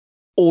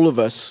all of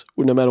us,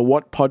 no matter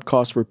what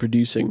podcast we're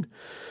producing,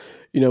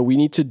 we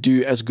need to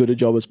do as good a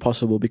job as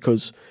possible,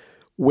 because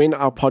when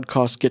our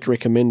podcasts get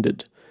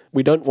recommended,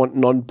 we don't want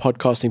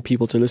non-podcasting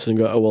people to listen and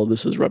go, oh, well,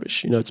 this is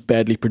rubbish. It's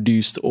badly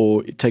produced,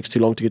 or it takes too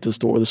long to get to the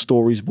store, or the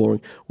story's boring.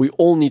 We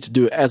all need to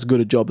do as good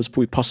a job as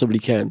we possibly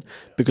can,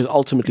 because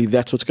ultimately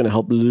that's what's going to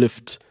help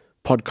lift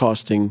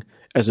podcasting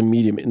as a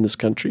medium in this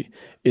country.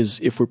 Is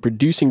if we're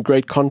producing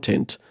great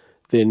content,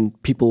 then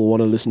people will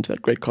want to listen to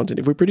that great content.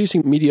 If we're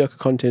producing mediocre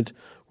content,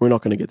 we're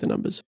not going to get the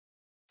numbers.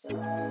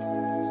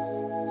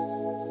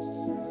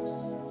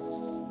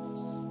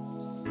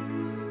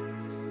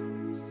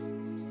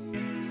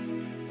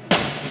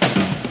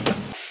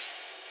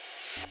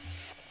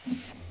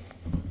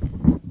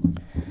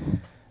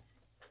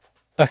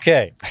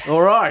 Okay.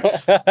 All right.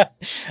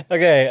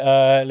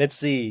 Okay, let's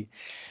see.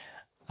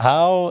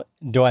 How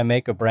do I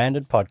make a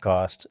branded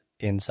podcast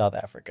in South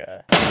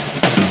Africa?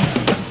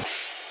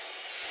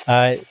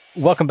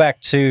 Welcome back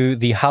to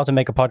the How to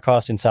Make a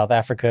Podcast in South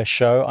Africa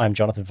show. I'm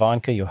Jonathan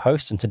Varnke, your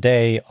host, and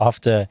today,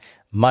 after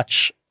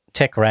much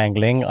tech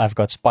wrangling, I've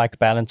got Spike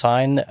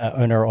Ballantyne,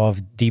 owner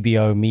of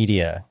DBO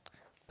Media.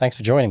 Thanks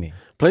for joining me.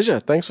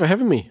 Pleasure. Thanks for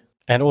having me.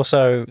 And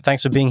also,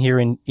 thanks for being here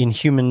in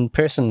human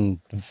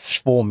person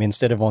form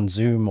instead of on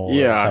Zoom or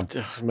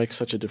something. It makes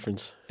such a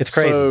difference. It's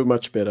crazy. So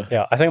much better.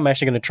 Yeah, I think I'm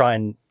actually going to try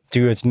and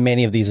do as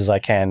many of these as I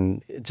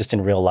can just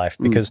in real life,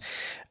 because,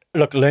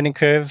 look, learning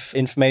curve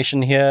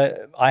information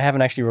here. I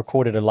haven't actually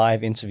recorded a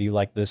live interview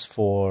like this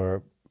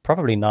for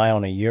probably nigh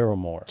on a year or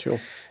more. Sure.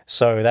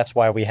 So that's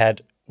why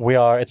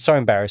it's so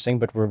embarrassing,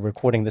 but we're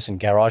recording this in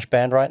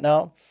GarageBand right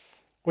now,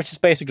 which is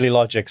basically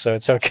Logic, so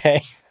it's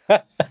okay.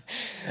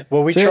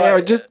 Well, we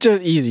try just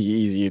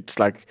easy. It's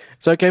like,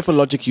 it's okay for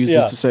Logic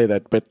users to say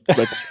that, but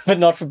but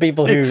not for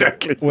people who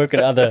work in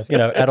other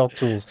adult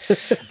tools.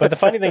 But the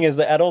funny thing is,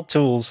 the adult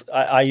tools,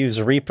 I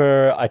use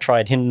Reaper. I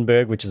tried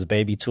Hindenburg, which is a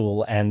baby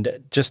tool,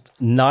 and just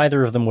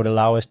neither of them would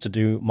allow us to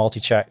do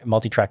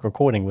multi-track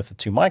recording with the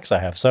two mics I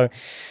have. So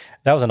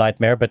that was a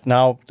nightmare. But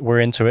now we're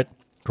into it.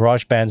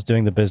 GarageBand's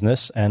doing the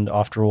business, and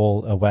after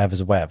all, a WAV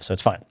is a WAV, so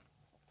it's fine.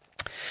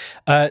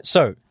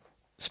 So,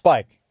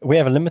 Spike, we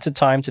have a limited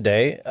time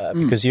today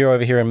because you're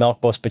over here in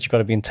Melkbos, but you've got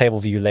to be in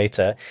Tableview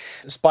later.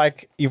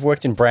 Spike, you've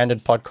worked in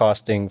branded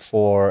podcasting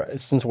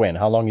since when?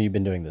 How long have you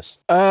been doing this?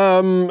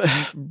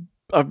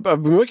 I've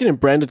been working in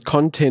branded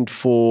content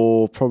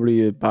for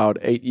probably about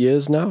 8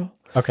 years now.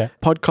 Okay.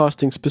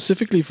 Podcasting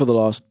specifically for the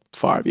last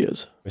 5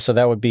 years. So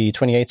that would be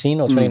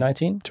 2018 or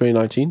 2019?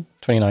 2019.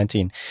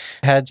 2019.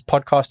 Had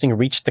podcasting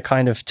reached the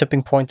kind of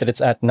tipping point that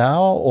it's at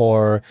now,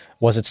 or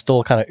was it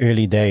still kind of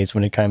early days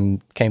when it came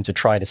to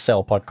try to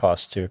sell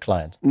podcasts to a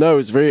client? No,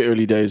 it's very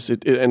early days.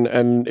 It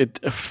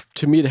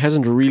to me, it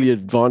hasn't really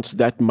advanced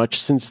that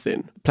much since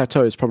then.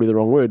 Plateau is probably the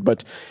wrong word,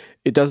 but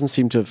it doesn't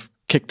seem to have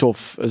kicked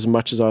off as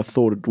much as I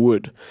thought it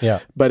would. Yeah.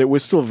 But it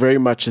was still very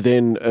much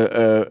then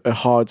a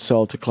hard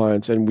sell to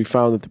clients, and we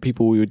found that the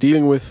people we were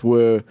dealing with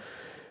were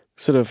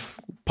sort of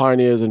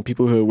pioneers and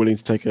people who are willing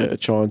to take a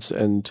chance,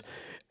 and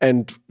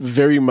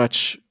very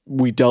much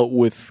we dealt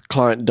with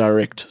client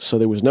direct, so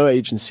there was no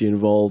agency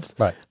involved.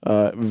 Right.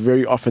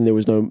 Very often there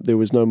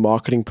was no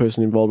marketing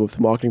person involved. If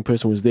the marketing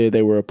person was there,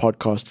 they were a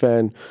podcast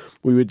fan.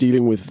 We were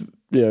dealing with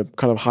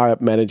kind of high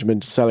up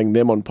management, selling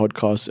them on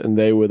podcasts, and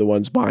they were the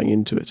ones buying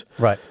into it.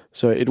 Right.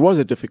 So it was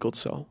a difficult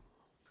sell.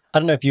 I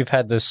don't know if you've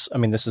had this. I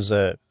mean, this is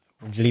a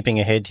leaping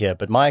ahead here,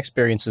 but my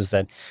experience is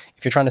that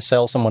if you're trying to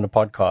sell someone a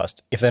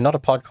podcast, if they're not a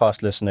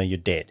podcast listener, you're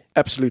dead.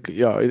 Absolutely.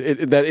 Yeah,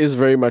 that is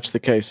very much the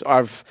case.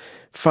 I've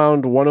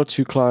found one or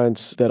two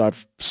clients that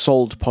I've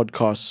sold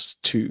podcasts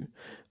to.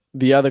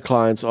 The other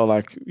clients are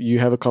like, you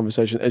have a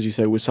conversation, as you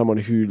say, with someone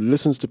who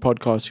listens to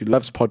podcasts, who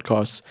loves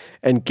podcasts,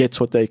 and gets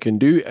what they can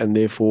do, and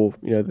therefore,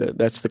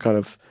 that's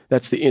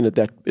the in at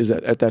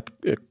that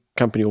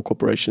company or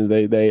corporation.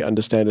 They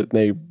understand it and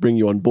they bring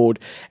you on board,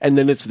 and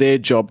then it's their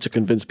job to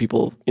convince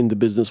people in the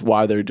business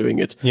why they're doing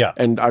it. Yeah.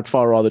 And I'd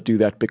far rather do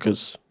that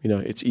because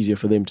it's easier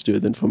for them to do it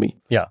than for me.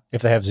 Yeah.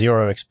 If they have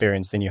zero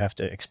experience, then you have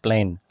to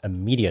explain a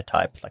media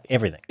type, like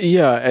everything.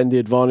 Yeah, and the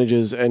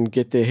advantages, and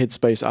get their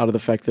headspace out of the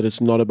fact that it's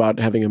not about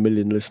having 1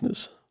 million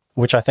listeners.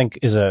 Which I think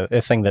is a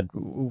thing that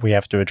we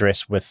have to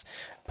address with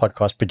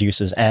podcast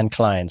producers and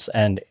clients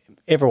and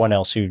everyone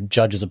else who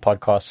judges a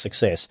podcast's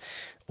success.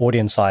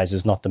 Audience size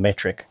is not the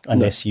metric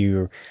unless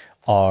you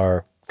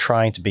are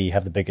trying to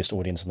have the biggest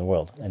audience in the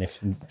world. And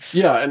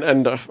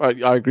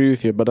I agree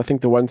with you, but I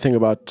think the one thing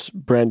about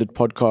branded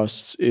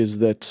podcasts is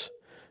that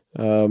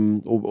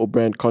or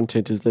brand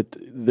content is that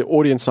the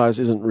audience size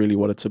isn't really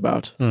what it's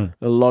about. A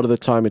lot of the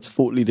time it's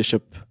thought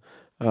leadership,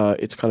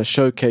 it's kind of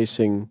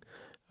showcasing,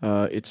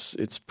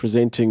 it's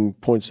presenting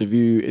points of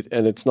view,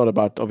 and it's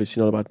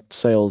obviously not about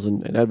sales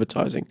and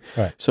advertising.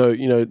 Right. So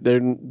they're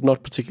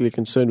not particularly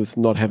concerned with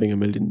not having 1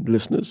 million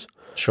listeners.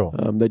 Sure.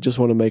 They just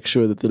want to make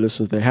sure that the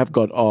listeners they have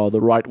got are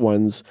the right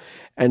ones,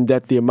 and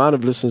that the amount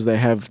of listeners they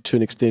have to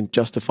an extent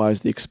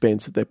justifies the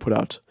expense that they put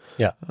out.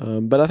 Yeah.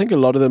 But I think a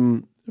lot of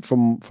them,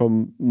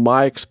 from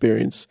my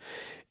experience,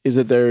 is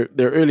that they're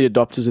early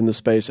adopters in the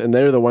space, and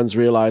they're the ones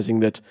realizing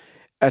that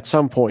at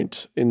some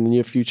point in the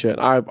near future, and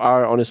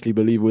I honestly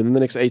believe within the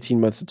next 18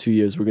 months to 2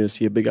 years, we're going to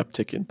see a big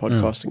uptick in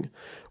podcasting.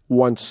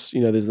 Once,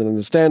 there's an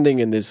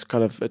understanding and there's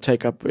kind of a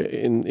take up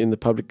in the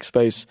public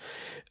space,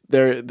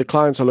 the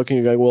clients are looking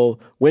and going, well,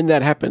 when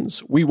that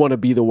happens, we want to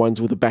be the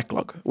ones with a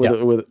backlog. We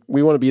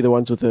want to be the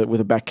ones with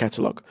a back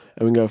catalog.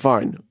 And we can go,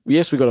 fine.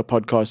 Yes, we got a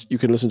podcast. You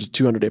can listen to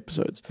 200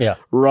 episodes. Yeah.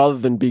 Rather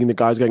than being the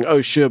guys going,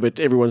 oh, sure, but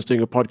everyone's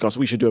doing a podcast.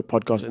 We should do a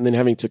podcast. And then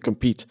having to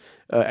compete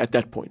at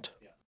that point.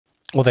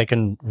 Or they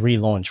can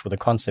relaunch with a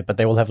concept, but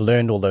they will have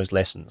learned all those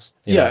lessons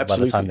by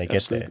the time they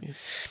get there.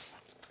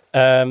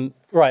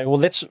 Right. Well,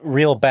 let's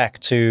reel back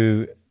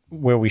to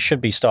where we should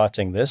be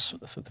starting this.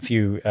 A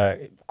few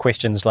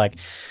questions like,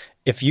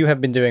 if you have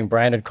been doing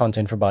branded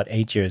content for about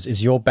 8 years,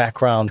 is your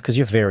background, because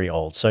you're very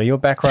old, so your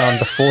background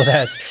before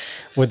that,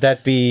 would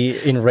that be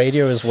in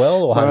radio as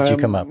well, or how did you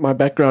come up? My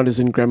background is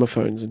in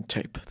gramophones and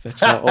tape.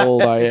 That's how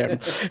old I am.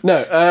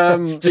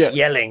 No, just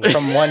yelling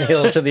from one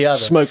hill to the other.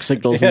 Smoke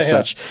signals and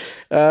such.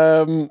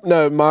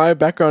 No, my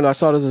background, I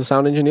started as a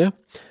sound engineer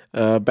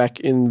back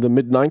in the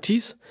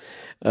mid-90s.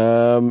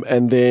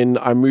 And then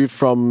I moved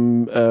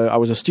from, I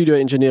was a studio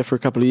engineer for a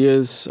couple of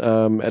years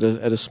at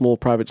a small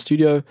private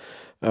studio.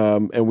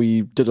 And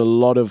we did a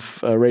lot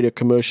of radio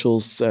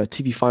commercials,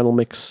 TV final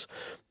mix.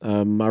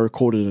 I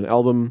recorded an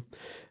album,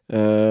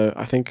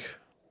 I think.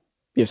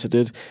 Yes, I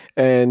did.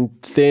 And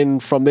then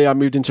from there, I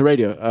moved into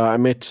radio. I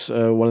met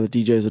one of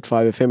the DJs at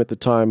 5FM at the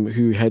time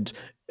who had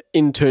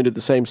interned at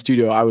the same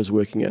studio I was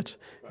working at.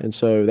 And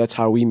so that's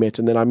how we met.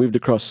 And then I moved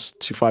across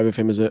to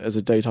 5FM as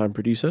a daytime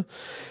producer.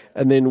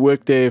 And then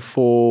worked there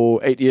for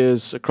 8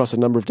 years across a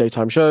number of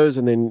daytime shows,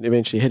 and then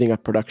eventually heading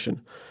up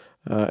production.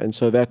 And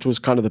so that was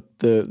kind of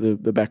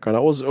the background. I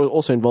was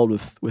also involved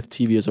with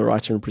TV as a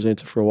writer and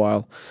presenter for a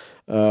while,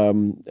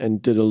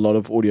 and did a lot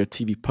of audio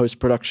TV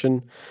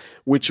post-production,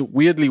 which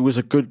weirdly was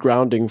a good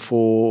grounding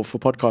for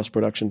podcast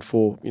production,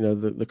 for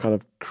the kind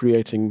of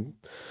creating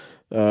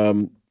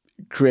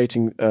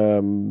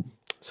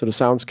sort of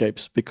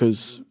soundscapes,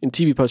 because in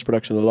TV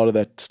post-production, a lot of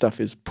that stuff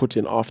is put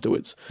in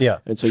afterwards. Yeah,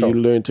 and so you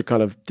learn to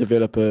kind of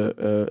develop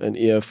an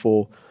ear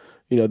for,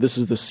 this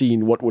is the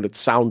scene. What would it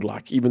sound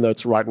like, even though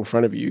it's right in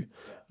front of you?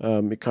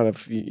 You kind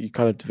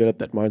of develop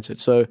that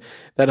mindset. So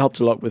that helped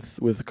a lot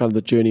with kind of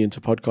the journey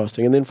into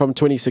podcasting. And then from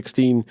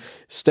 2016,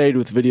 stayed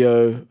with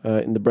video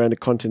in the branded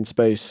content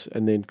space,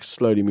 and then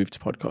slowly moved to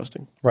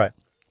podcasting. Right.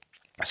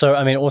 So,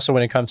 I mean, also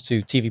when it comes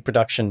to TV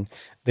production,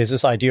 there's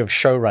this idea of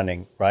show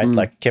running, right?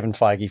 Like Kevin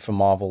Feige for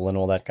Marvel and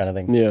all that kind of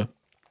thing. Yeah.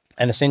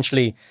 And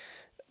essentially,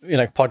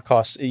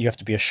 podcasts, you have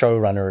to be a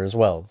showrunner as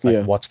well.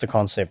 Like, what's the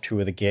concept? Who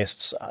are the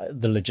guests?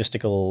 The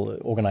logistical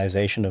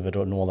organization of it,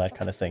 and all that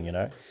kind of thing.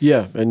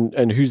 Yeah,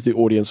 and who's the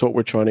audience? What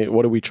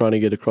are we trying to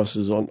get across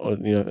is on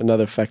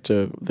another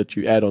factor that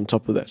you add on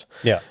top of that.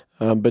 Yeah.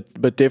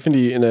 But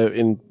definitely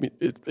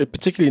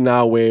particularly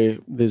now where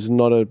there's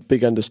not a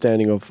big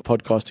understanding of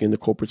podcasting in the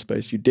corporate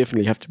space, you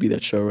definitely have to be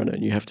that showrunner,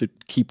 and you have to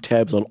keep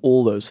tabs on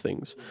all those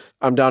things.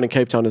 I'm down in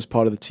Cape Town as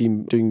part of the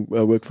team doing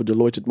work for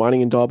Deloitte at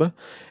Mining Indaba,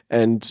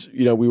 and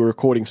we were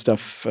recording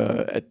stuff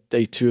at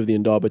day 2 of the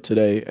Indaba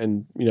today,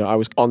 and I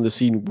was on the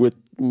scene with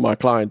my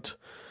client,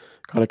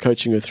 kind of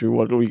coaching her through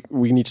what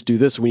we need to do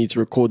this, we need to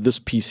record this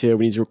piece here,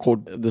 we need to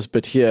record this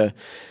bit here,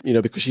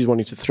 because she's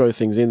wanting to throw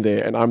things in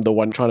there, and I'm the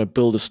one trying to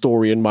build a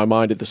story in my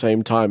mind at the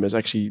same time as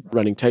actually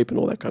running tape and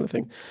all that kind of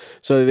thing.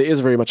 So there is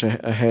very much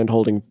a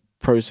hand-holding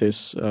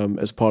process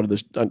as part of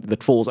this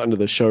that falls under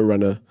the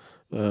showrunner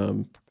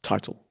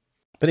title.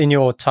 But in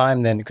your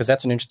time then, because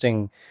that's an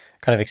interesting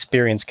kind of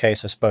experience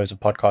case, I suppose, of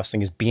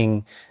podcasting, is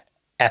being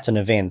at an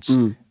event,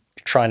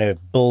 trying to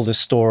build a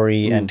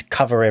story and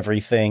cover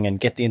everything and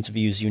get the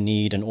interviews you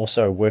need, and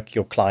also work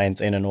your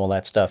clients in and all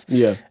that stuff.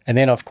 Yeah. And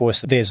then, of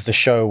course, there's the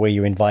show where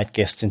you invite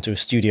guests into a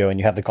studio and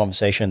you have the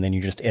conversation, and then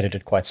you just edit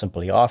it quite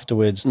simply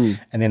afterwards. And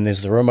then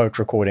there's the remote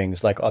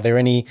recordings. Like, are there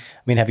any,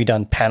 have you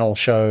done panel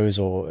shows,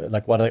 or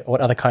like what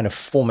other kind of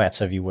formats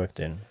have you worked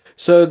in?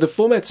 So the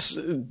formats,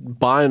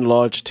 by and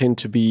large, tend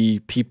to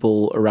be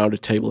people around a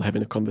table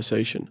having a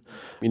conversation.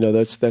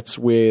 That's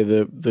where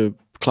the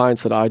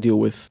clients that I deal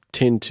with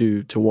tend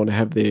to want to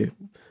have their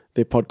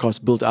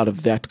podcast built out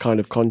of that kind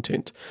of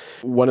content.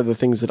 One of the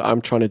things that I'm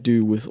trying to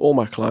do with all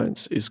my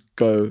clients is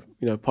go,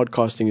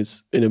 podcasting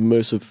is an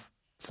immersive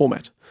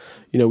format.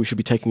 We should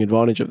be taking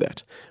advantage of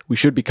that. We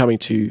should be coming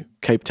to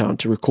Cape Town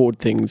to record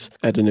things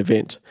at an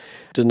event.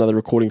 Did another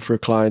recording for a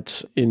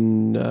client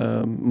in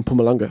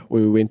Mpumalanga,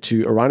 where we went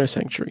to a rhino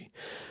sanctuary.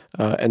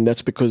 And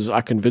that's because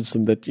I convinced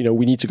them that,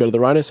 we need to go to the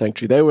rhino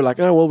sanctuary. They were like,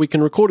 oh, well, we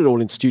can record it all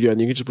in studio and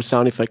you can just put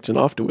sound effects in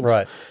afterwards.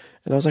 Right.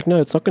 And I was like, no,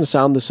 it's not going to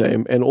sound the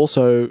same. And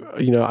also,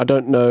 I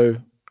don't know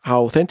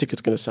how authentic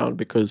it's going to sound,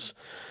 because,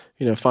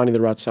 finding the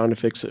right sound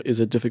effects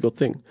is a difficult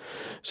thing.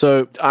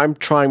 So I'm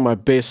trying my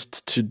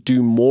best to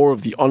do more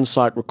of the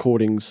on-site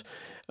recordings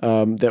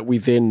that we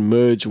then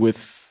merge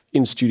with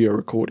in-studio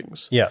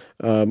recordings. Yeah.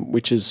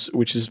 Which is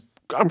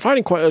I'm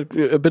finding quite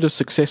a bit of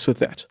success with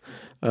that.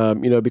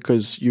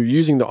 because you're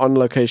using the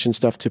on-location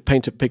stuff to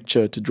paint a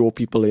picture, to draw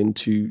people in,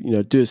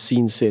 to, do a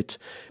scene set,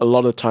 a lot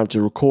of the time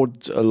to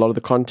record a lot of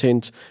the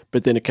content,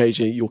 but then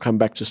occasionally you'll come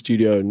back to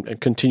studio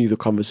and continue the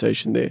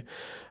conversation there.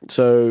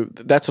 So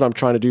that's what I'm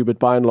trying to do, but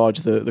by and large,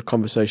 the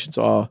conversations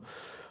are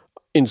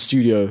in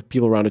studio,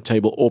 people around a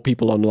table, or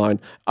people online.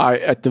 I,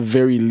 at the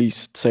very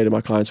least, say to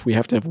my clients, we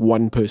have to have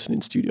one person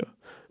in studio.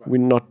 We're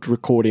not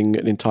recording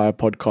an entire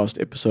podcast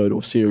episode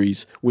or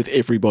series with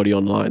everybody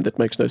online. That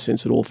makes no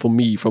sense at all for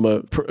me from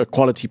a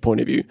quality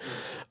point of view,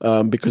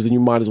 because then you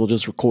might as well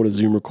just record a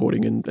Zoom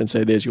recording and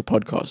say, there's your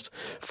podcast.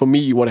 For me,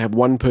 you want to have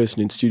one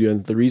person in studio,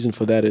 and the reason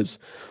for that is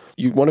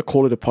you want to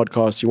call it a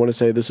podcast. You want to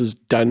say this is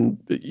done.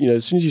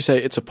 As soon as you say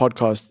it's a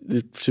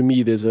podcast, to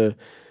me, there's a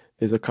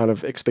kind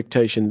of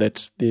expectation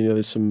that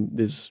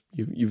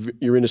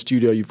you're in a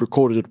studio, you've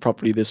recorded it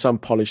properly, there's some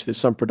polish, there's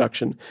some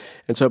production.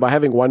 And so by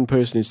having one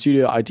person in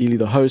studio, ideally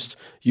the host,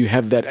 you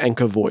have that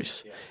anchor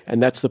voice.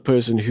 And that's the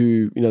person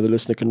who, the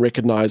listener can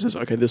recognize as,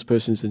 okay, this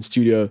person's in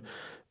studio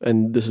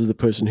and this is the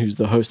person who's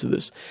the host of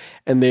this.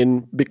 And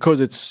then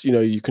because it's,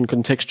 you can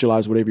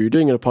contextualize whatever you're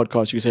doing in a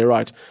podcast, you say,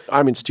 right,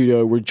 I'm in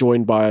studio, we're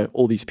joined by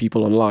all these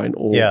people online.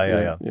 Or,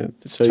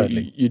 so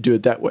totally. You do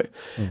it that way.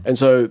 And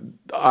so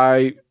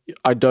I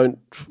don't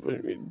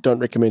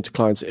recommend to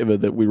clients ever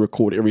that we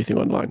record everything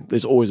online.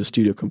 There's always a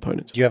studio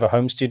component. Do you have a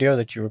home studio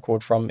that you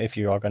record from if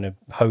you are going to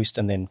host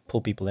and then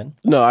pull people in?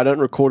 No, I don't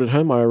record at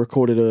home. I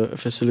recorded a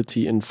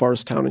facility in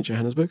Forest Town in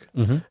Johannesburg,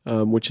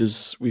 which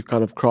is, we've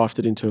kind of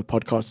crafted into a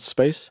podcast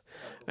space,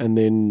 and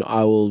then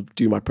I will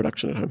do my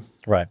production at home.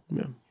 Right.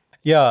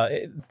 Yeah,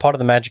 part of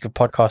the magic of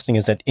podcasting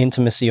is that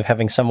intimacy of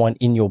having someone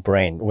in your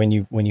brain. When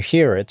you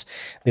hear it,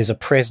 there's a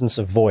presence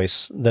of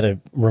voice that a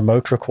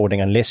remote recording,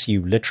 unless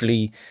you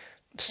literally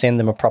send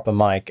them a proper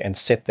mic and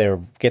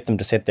get them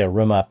to set their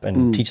room up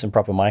and teach them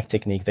proper mic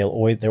technique, they're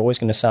always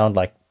going to sound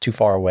like too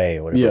far away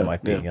or whatever it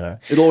might be.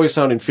 It'll always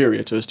sound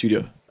inferior to a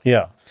studio.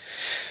 Yeah.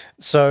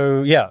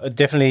 So,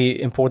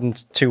 definitely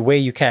important to, where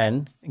you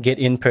can, get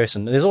in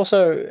person. There's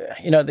also,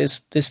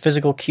 there's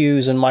physical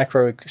cues and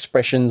micro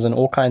expressions and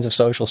all kinds of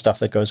social stuff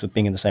that goes with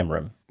being in the same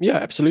room. Yeah,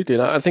 absolutely.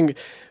 And I think,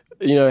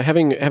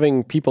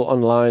 having people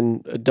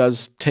online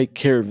does take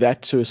care of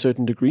that to a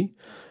certain degree.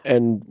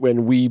 And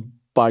when we,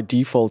 by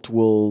default,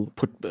 will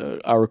put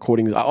our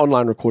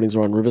online recordings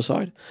are on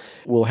Riverside,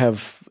 we'll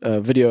have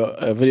a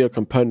video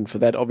component for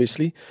that,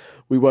 obviously.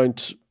 We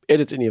won't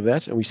edit any of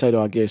that, and we say to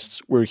our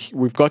guests,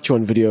 we've got you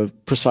on video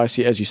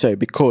precisely as you say,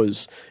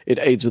 because it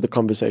aids with the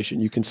conversation.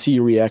 You can see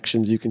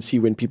reactions, you can see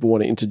when people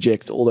want to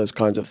interject, all those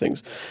kinds of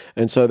things.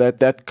 And so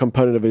that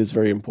component of it is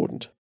very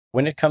important.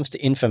 When it comes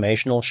to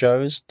informational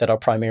shows that are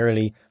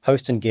primarily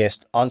host and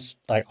guest,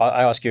 like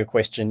I ask you a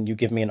question, you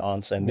give me an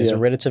answer, and there's a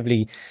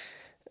relatively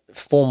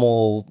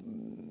formal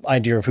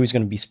idea of who's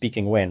going to be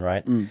speaking when,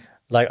 right?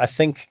 Like, I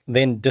think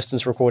then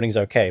distance recording is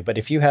okay. But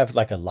if you have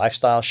like a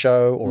lifestyle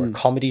show or a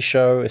comedy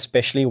show,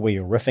 especially where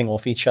you're riffing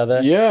off each other,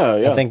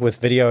 I think with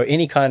video,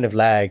 any kind of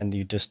lag, and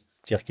you just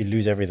you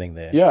lose everything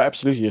there. Yeah,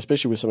 absolutely.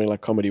 Especially with something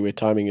like comedy, where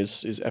timing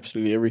is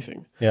absolutely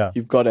everything. Yeah,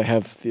 you've got to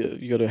have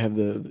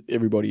the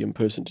everybody in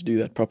person to do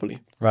that properly.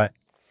 Right.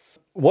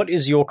 What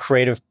is your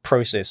creative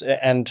process?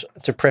 And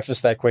to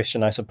preface that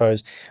question, I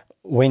suppose,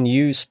 when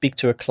you speak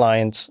to a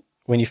client.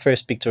 When you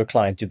first speak to a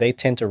client, do they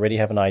tend to already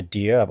have an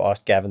idea? I've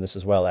asked Gavin this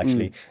as well,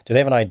 actually. Do they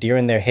have an idea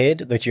in their head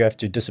that you have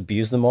to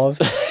disabuse them of?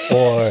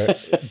 Or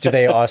do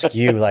they ask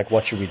you, like,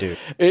 what should we do?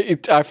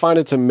 I find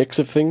it's a mix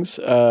of things.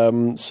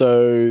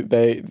 So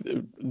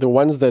the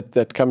ones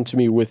that come to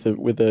me with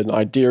an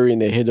idea in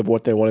their head of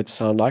what they want it to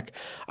sound like,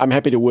 I'm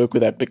happy to work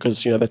with that,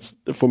 because, that's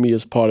for me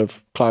as part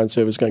of client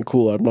service going,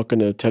 cool, I'm not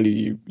going to tell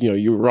you,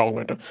 you're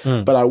wrong.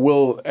 But I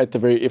will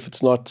if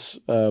it's not,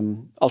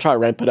 I'll try to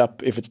ramp it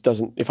up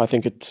if I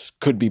think it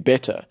could be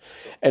better.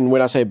 And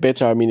when I say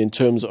better, I mean in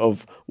terms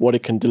of what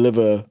it can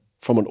deliver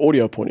from an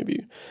audio point of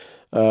view.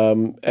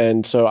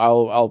 And so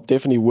I'll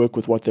definitely work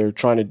with what they're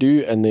trying to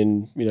do, and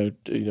then,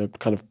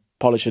 kind of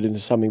polish it into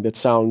something that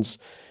sounds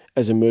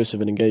as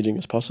immersive and engaging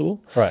as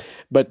possible. Right.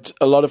 But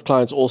a lot of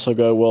clients also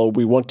go, well,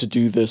 we want to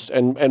do this.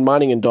 And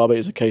Mining Indaba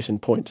is a case in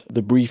point.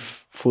 The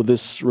brief for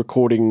this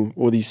recording,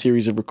 or these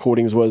series of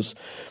recordings, was,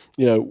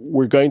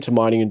 we're going to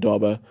Mining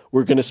Indaba.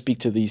 We're going to speak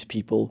to these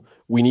people.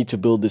 We need to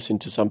build this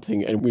into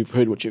something. And we've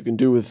heard what you can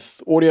do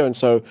with audio. And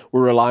so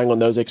we're relying on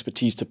those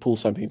expertise to pull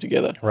something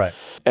together. Right.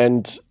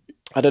 And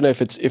I don't know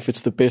if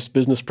it's the best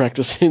business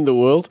practice in the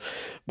world,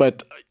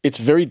 but it's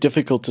very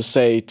difficult to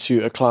say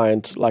to a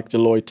client like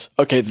Deloitte,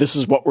 okay, this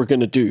is what we're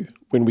going to do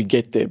when we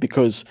get there,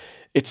 because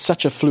it's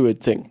such a fluid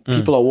thing.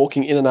 People are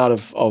walking in and out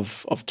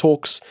of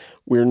talks.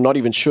 We're not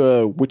even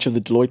sure which of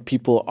the Deloitte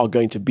people are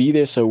going to be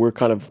there, so we're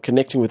kind of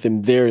connecting with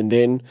them there and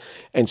then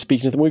and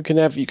speaking to them. You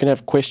can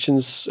have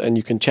questions and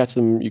you can chat to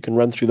them. You can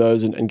run through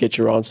those and get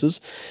your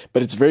answers,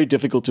 but it's very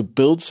difficult to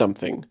build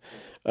something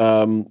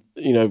to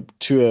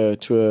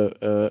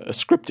a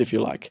script, if you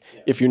like,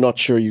 if you're not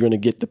sure you're going to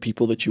get the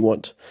people that you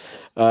want.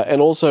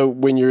 And also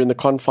when you're in the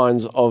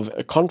confines of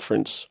a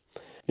conference,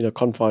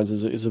 confines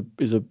is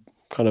a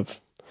kind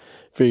of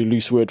very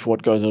loose word for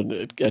what goes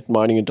on at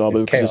Mining Indaba,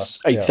 because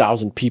there's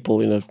 8,000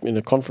 people in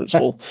a conference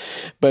hall.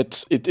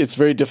 But it's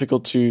very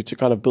difficult to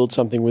kind of build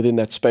something within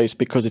that space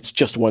because it's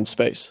just one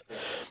space.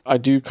 I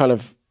do kind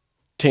of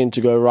tend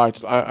to go,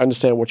 right, I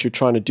understand what you're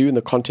trying to do and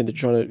the content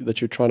that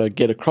you're trying to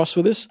get across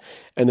with this,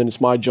 and then it's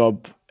my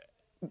job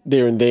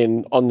there and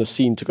then on the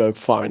scene to go,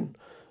 fine,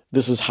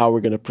 this is how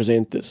we're going to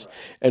present this.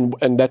 And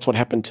that's what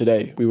happened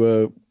today. We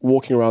were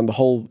walking around the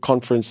whole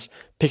conference,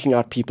 picking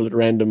out people at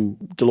random,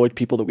 Deloitte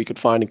people that we could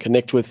find and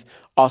connect with,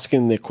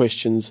 asking their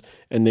questions,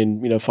 and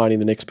then, finding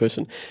the next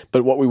person.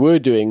 But what we were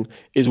doing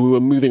is we were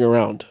moving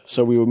around.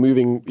 So we were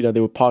moving,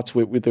 there were parts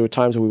where there were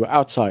times where we were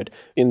outside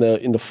in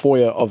the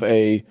foyer of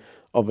a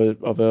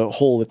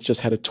hall that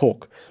just had a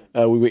talk.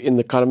 We were in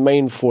the kind of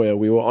main foyer.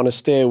 We were on a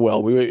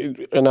stairwell.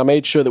 And I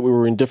made sure that we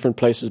were in different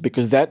places,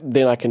 because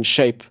then I can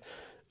shape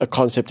a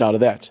concept out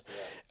of that.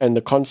 And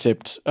the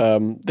concept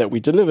that we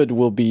delivered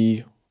will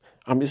be,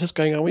 is this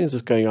going out? When is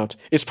this going out?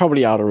 It's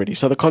probably out already.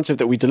 So the concept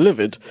that we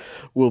delivered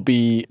will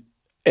be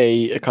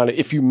a kind of,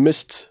 if you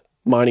missed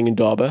Mining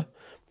Indaba,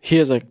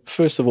 here's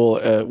first of all,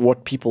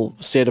 what people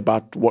said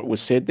about what was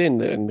said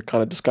then and the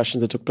kind of discussions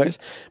that took place,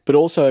 but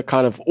also a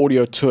kind of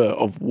audio tour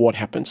of what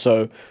happened.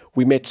 So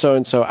we met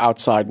so-and-so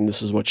outside and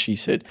this is what she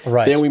said.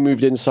 Right. Then we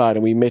moved inside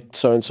and we met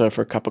so-and-so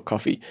for a cup of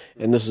coffee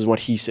and this is what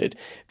he said.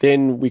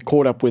 Then we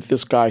caught up with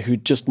this guy who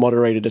just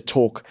moderated a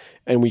talk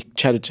and we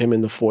chatted to him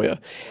in the foyer.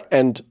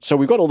 And so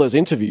we got all those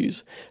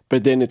interviews,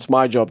 but then it's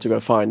my job to go,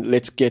 fine,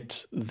 let's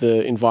get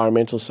the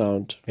environmental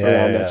sound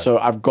around that. So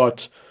I've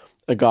got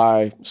a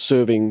guy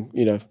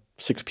serving,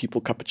 6 people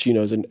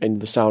cappuccinos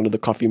and the sound of the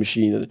coffee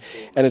machine.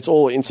 And it's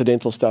all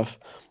incidental stuff.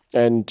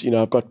 And,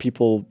 I've got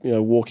people,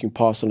 walking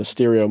past on a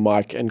stereo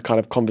mic and kind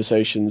of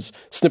conversations,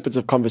 snippets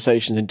of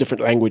conversations in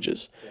different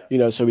languages,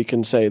 so we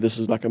can say this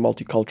is like a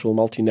multicultural,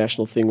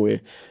 multinational thing where,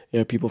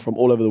 people from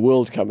all over the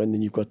world come, and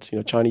then you've got,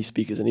 Chinese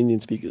speakers and Indian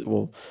speakers.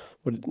 Well,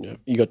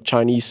 you got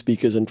Chinese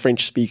speakers and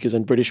French speakers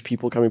and British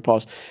people coming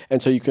past. And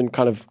so you can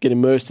kind of get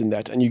immersed in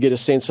that and you get a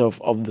sense of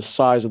the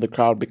size of the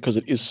crowd because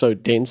it is so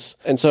dense.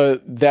 And so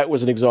that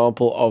was an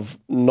example of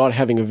not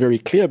having a very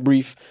clear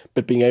brief,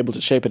 but being able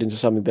to shape it into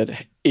something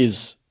that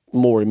is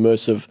more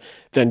immersive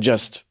than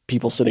just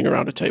people sitting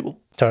around a table.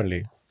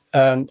 Totally.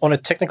 From a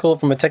technical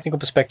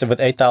perspective, with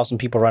 8,000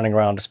 people running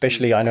around,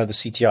 especially I know the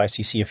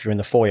CTICC, if you're in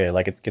the foyer,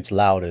 like it gets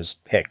loud as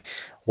heck.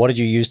 What did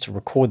you use to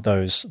record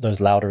those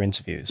louder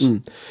interviews?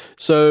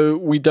 So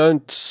we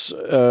don't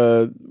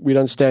stand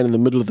in the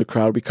middle of the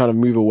crowd. We kind of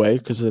move away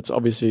because it's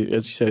obviously,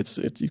 as you say,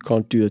 you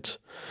can't do it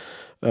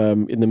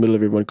in the middle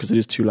of everyone because it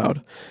is too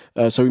loud.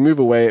 So we move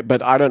away,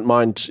 but I don't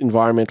mind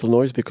environmental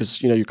noise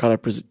because you're kind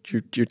of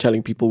you're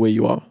telling people where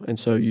you are, and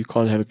so you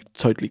can't have a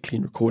totally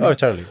clean recording. Oh,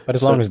 totally. But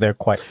as long as they're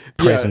quite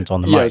present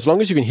on the mic. Yeah, as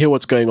long as you can hear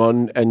what's going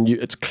on and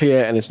it's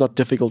clear and it's not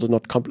difficult and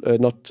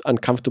not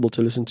uncomfortable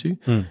to listen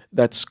to.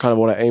 That's kind of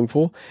what I aim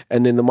for.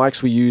 And then the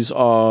mics we use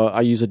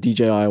I use a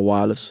DJI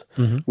wireless,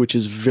 which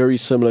is very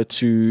similar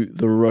to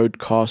the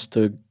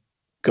Rodecaster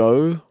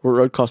Go or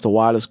Rodecaster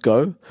Wireless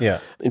Go. Yeah.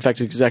 In fact,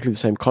 it's exactly the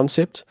same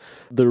concept.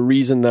 The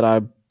reason that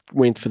I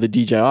went for the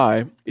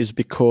DJI is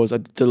because I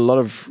did a lot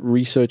of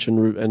research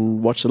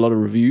and watched a lot of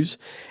reviews,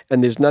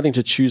 and there's nothing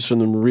to choose from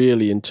them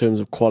really in terms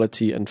of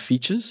quality and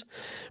features.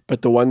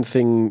 But the one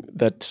thing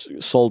that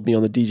sold me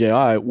on the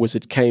DJI was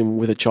it came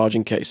with a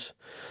charging case.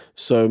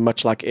 So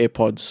much like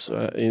AirPods,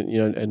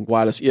 and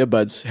wireless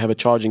earbuds have a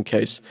charging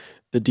case,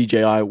 the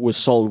DJI was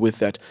sold with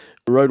that.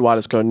 Rode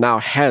Wireless Go now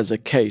has a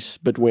case,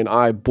 but when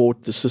I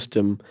bought the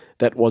system,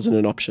 that wasn't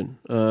an option,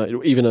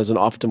 even as an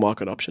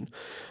aftermarket option.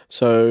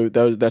 So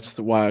that's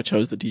why I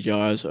chose the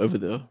DJIs over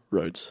the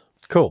Rodes.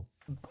 Cool.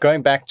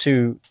 Going back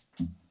to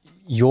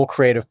your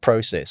creative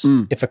process,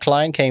 if a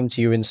client came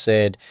to you and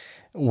said,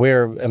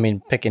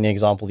 pick any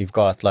example you've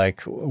got,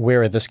 like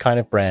we're this kind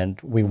of brand,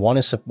 we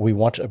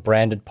want a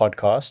branded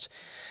podcast,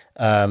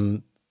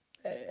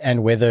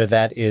 and whether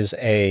that is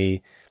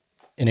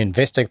an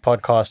Investec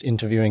podcast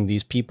interviewing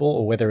these people,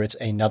 or whether it's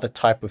another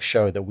type of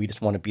show that we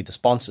just want to be the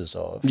sponsors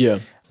of. Yeah.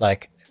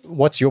 Like,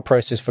 what's your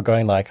process for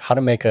going, like, how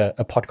to make a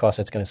podcast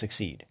that's going to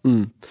succeed?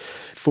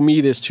 For me,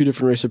 there's 2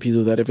 different recipes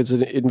of that. If it's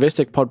an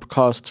Investec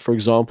podcast, for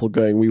example,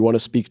 we want to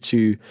speak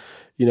to,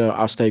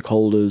 our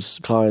stakeholders,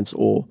 clients,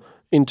 or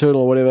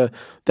internal or whatever,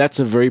 that's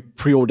a very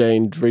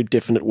preordained, very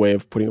definite way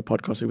of putting a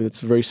podcast together. It's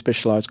very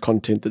specialized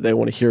content that they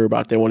want to hear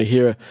about. They want to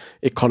hear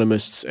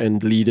economists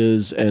and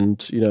leaders and,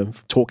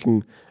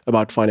 talking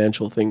about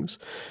financial things.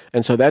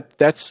 And so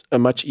that's a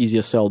much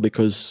easier sell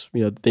because,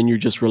 then you're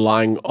just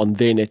relying on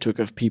their network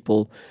of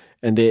people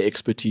and their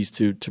expertise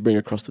to bring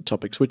across the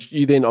topics, which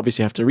you then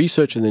obviously have to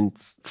research and then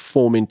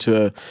form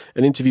into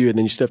an interview, and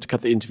then you still have to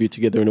cut the interview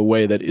together in a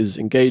way that is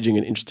engaging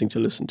and interesting to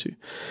listen to.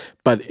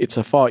 But it's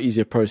a far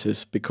easier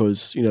process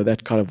because,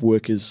 that kind of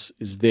work is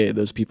there.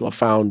 Those people are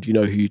found, who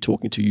you're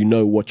talking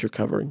to, what you're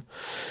covering.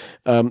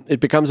 It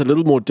becomes a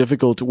little more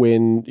difficult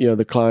when,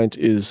 the client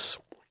is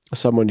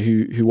someone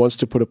who wants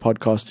to put a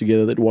podcast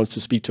together that wants to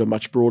speak to a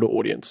much broader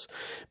audience,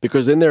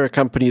 because then they're a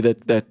company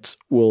that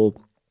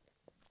will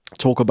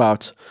talk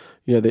about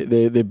You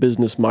know, their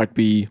business might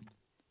be,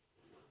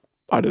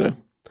 I don't know,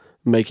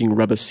 making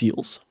rubber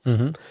seals.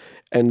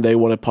 And they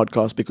want a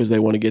podcast because they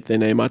want to get their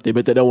name out there,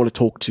 but they don't want to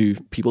talk to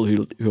people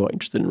who are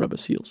interested in rubber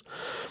seals.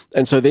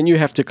 And so then you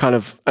have to kind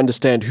of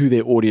understand who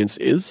their audience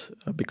is,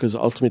 because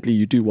ultimately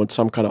you do want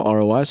some kind of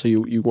ROI. So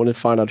you want to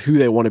find out who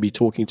they want to be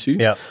talking to.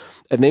 Yeah.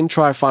 And then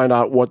try to find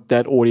out what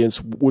that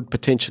audience would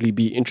potentially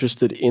be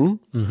interested in,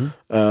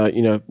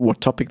 you know, what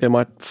topic they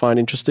might find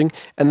interesting.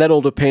 And that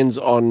all depends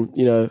on,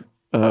 you know,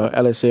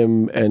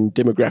 LSM and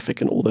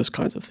demographic and all those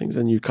kinds of things.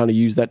 And you kind of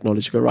use that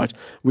knowledge to go, right,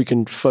 we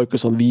can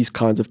focus on these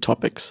kinds of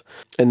topics.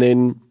 And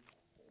then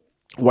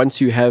once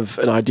you have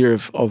an idea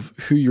of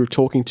who you're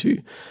talking to,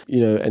 you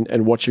know,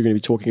 and what you're going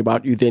to be talking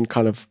about, you then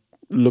kind of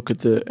look at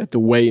the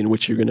way in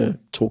which you're going to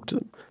talk to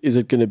them. Is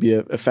it going to be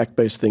a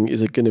fact-based thing?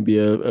 Is it going to be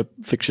a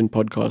fiction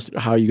podcast?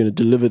 How are you going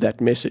to deliver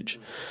that message?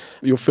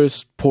 Your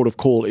first port of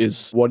call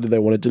is, what do they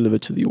want to deliver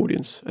to the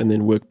audience? And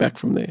then work back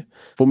from there.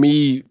 For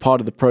me,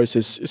 part of the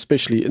process,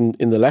 especially in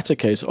the latter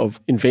case of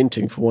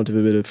inventing, for want of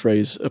a better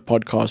phrase, a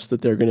podcast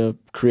that they're going to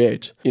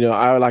create, you know,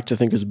 I like to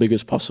think as big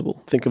as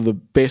possible. Think of the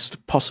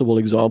best possible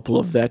example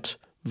of that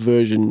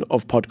version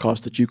of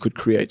podcast that you could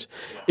create.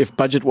 If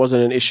budget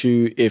wasn't an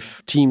issue,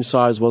 if team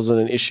size wasn't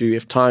an issue,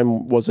 if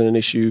time wasn't an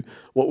issue,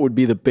 what would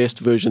be the best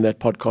version of that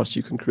podcast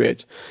you can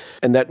create?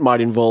 And that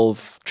might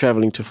involve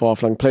traveling to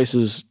far-flung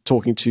places,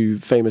 talking to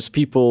famous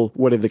people,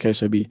 whatever the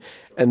case may be.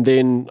 And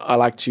then I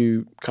like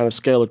to kind of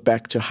scale it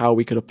back to how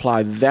we could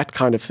apply that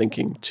kind of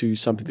thinking to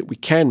something that we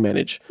can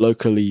manage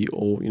locally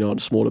or, you know, on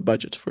a smaller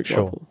budget, for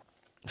example. Sure.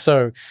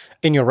 So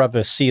in your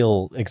rubber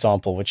seal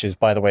example, which is,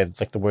 by the way,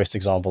 like the worst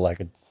example I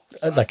could,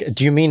 like,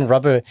 do you mean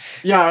rubber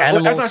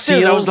animal as I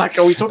said, seals? I was like,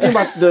 are we talking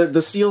about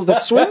the seals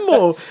that swim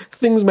or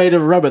things made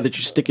of rubber that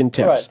you stick in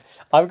taps? Right.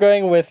 I'm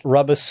going with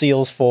rubber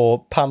seals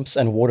for pumps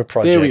and water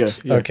projects. There we go.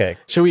 Yeah. Okay.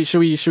 Should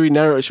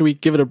we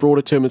give it a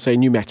broader term and say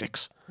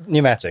pneumatics?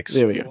 Pneumatics.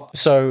 There we go.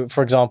 So,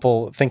 for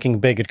example, thinking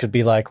big, it could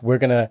be like,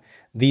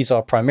 these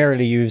are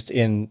primarily used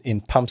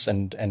in pumps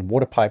and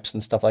water pipes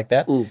and stuff like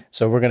that.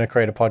 So we're going to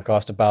create a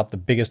podcast about the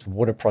biggest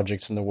water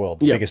projects in the world,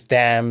 the biggest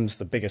dams,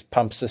 the biggest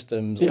pump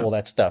systems, all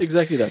that stuff.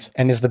 Exactly that.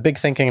 And is the big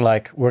thinking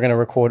like, we're going to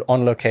record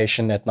on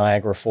location at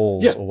Niagara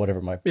Falls or whatever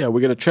it might be? Yeah, we're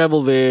going to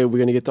travel there. We're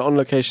going to get the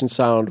on-location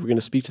sound. We're going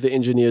to speak to the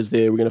engineers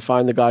there. We're going to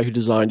find the guy who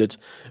designed it.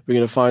 We're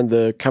going to find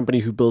the company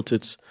who built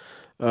it.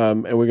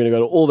 And we're going to go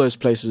to all those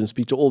places and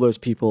speak to all those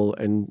people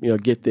and, you know,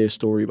 get their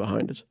story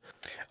behind it.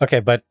 Okay,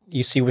 but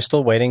you see, we're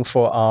still waiting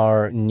for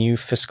our new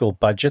fiscal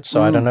budget,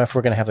 so I don't know if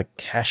we're going to have the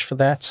cash for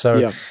that.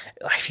 So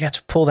if you had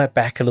to pull that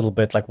back a little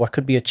bit, like what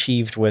could be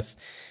achieved with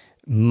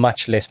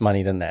much less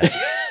money than that?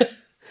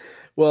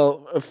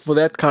 Well, for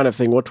that kind of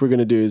thing, what we're going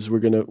to do is we're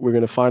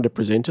going to find a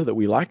presenter that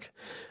we like,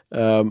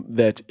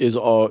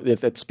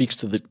 that speaks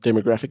to the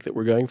demographic that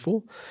we're going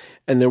for.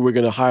 And then we're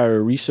going to hire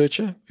a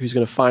researcher who's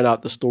going to find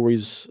out the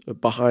stories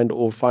behind,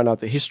 or find out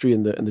the history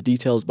and the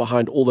details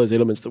behind all those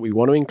elements that we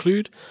want to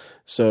include.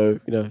 So,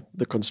 you know,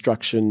 the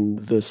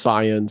construction, the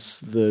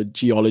science, the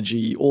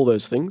geology, all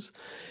those things.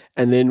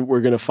 And then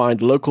we're going to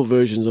find local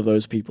versions of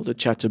those people to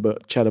chat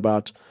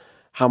about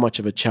how much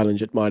of a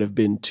challenge it might have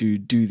been to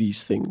do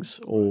these things,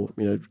 or,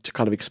 you know, to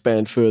kind of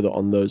expand further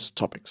on those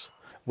topics.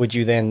 Would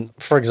you then,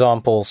 for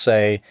example,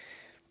 say,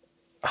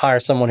 hire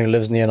someone who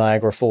lives near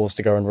Niagara Falls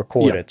to go and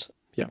record it?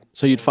 Yeah.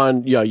 So you'd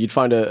find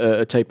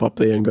a tape up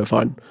there and go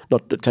find,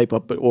 not a tape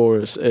up,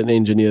 or an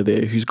engineer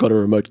there who's got a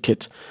remote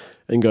kit,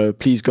 and go,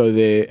 please go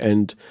there.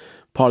 And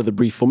part of the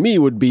brief for me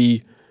would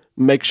be,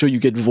 make sure you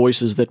get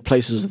voices that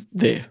places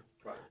there.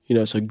 Right. You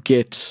know, so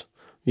get,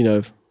 you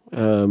know,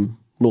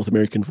 North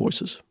American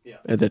voices. Yeah.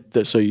 And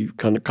that so you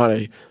kind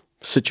of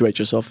situate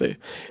yourself there.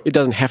 It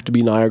doesn't have to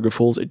be Niagara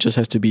Falls. It just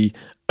has to be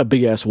a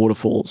big ass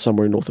waterfall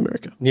somewhere in North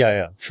America.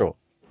 Yeah, sure.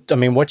 I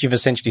mean, what you've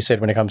essentially said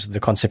when it comes to the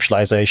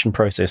conceptualization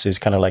process is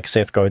kind of like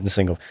Seth Godin's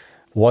thing of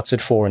what's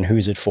it for and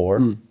who's it for,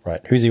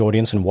 right? Who's the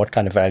audience and what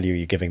kind of value are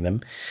you giving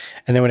them?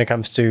 And then when it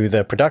comes to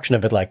the production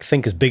of it, like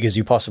think as big as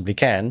you possibly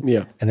can,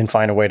 and then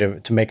find a way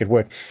to make it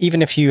work.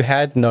 Even if you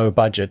had no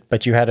budget,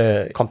 but you had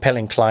a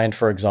compelling client,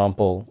 for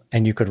example,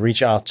 and you could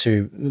reach out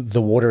to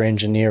the water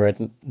engineer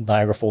at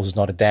Niagara Falls is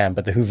not a dam,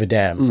 but the Hoover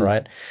Dam,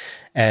 right?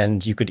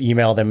 And you could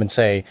email them and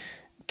say,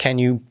 can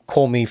you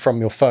call me from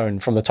your phone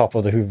from the top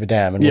of the Hoover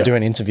Dam, and we'll do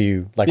an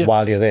interview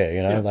while you're there,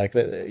 you know, like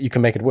you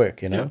can make it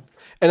work, you know?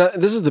 And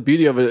this is the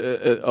beauty of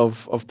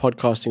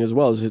podcasting as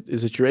well,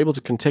 is that you're able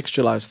to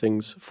contextualize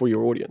things for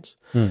your audience.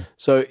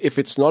 So if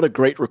it's not a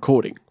great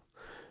recording,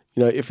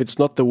 you know, if it's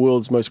not the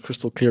world's most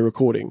crystal clear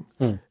recording,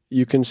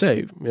 you can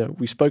say, you know,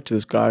 we spoke to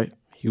this guy,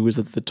 he was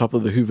at the top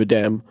of the Hoover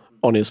Dam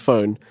on his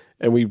phone,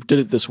 and we did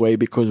it this way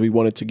because we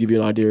wanted to give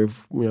you an idea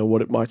of, you know,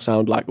 what it might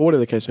sound like, or whatever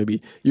the case may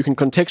be. You can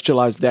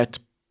contextualize that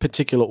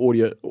particular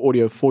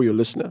audio for your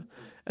listener,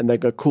 and they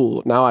go,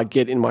 cool, now I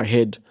get in my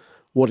head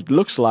what it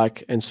looks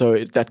like, and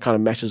so that kind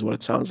of matches what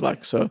it sounds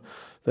like. So,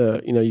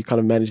 you know, you kind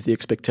of manage the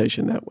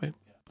expectation that way.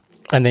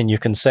 And then you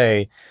can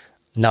say,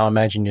 now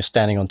imagine you're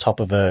standing on top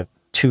of a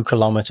 2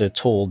 kilometer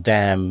tall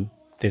dam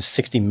there's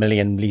 60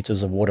 million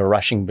liters of water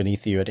rushing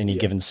beneath you at any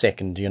given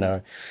second,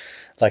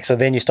 Like, so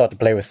then you start to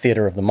play with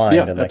theater of the mind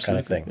and that kind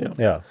of thing.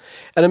 Yeah.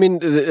 And I mean,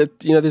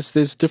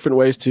 there's different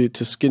ways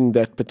to skin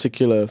that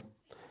particular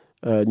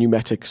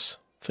pneumatics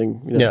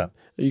thing.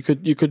 You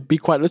could be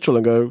quite literal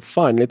and go,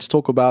 fine, let's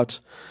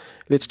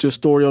do a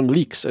story on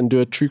leaks and do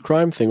a true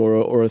crime thing,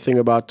 or a thing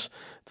about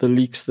the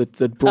leaks that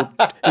brought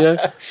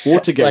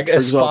Watergate, like for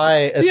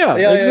example.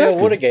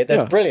 Exactly. Watergate.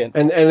 That's brilliant.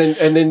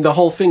 And then the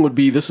whole thing would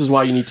be, this is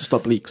why you need to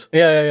stop leaks.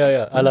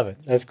 Yeah. I love it.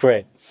 That's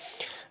great.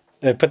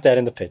 Put that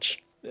in the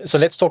pitch. So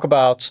let's talk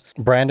about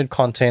branded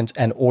content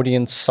and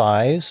audience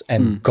size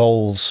and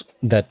goals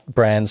that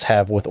brands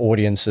have with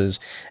audiences,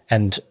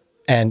 and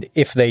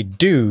if they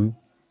do,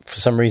 for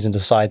some reason,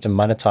 decide to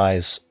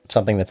monetize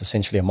something that's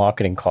essentially a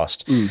marketing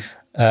cost.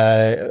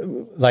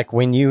 Like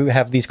when you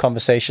have these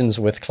conversations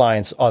with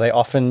clients, are they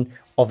often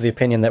of the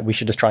opinion that we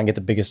should just try and get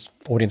the biggest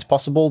audience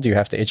possible? Do you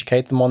have to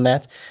educate them on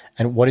that?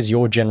 And what is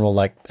your general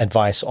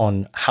advice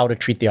on how to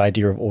treat the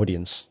idea of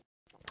audience?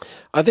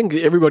 I think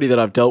everybody that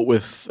I've dealt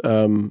with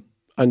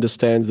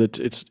understands that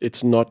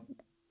it's not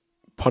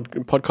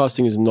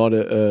podcasting is not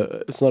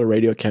a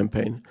radio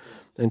campaign,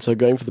 and so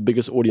going for the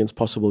biggest audience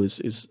possible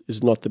is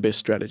not the best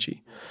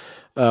strategy.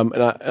 And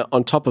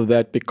on top of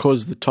that,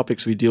 because the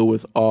topics we deal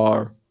with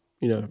are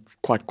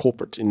quite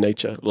corporate in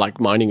nature, like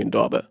mining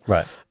Indaba,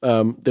 right?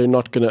 They're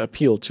not going to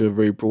appeal to a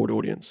very broad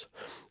audience,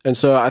 and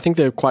so I think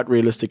they're quite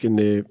realistic in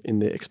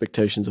their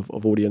expectations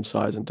of audience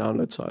size and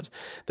download size.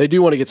 They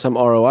do want to get some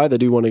ROI. They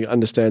do want to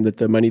understand that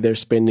the money they're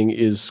spending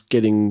is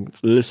getting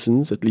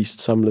listens, at least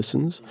some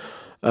listens,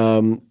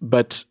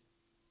 but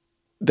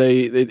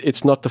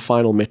it's not the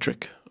final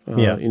metric.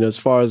 As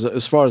far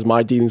as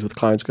my dealings with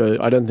clients go,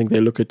 I don't think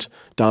they look at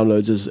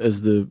downloads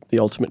as the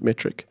ultimate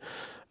metric.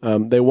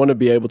 They want to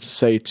be able to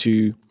say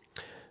to,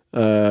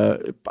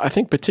 I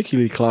think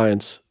particularly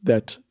clients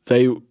that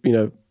they,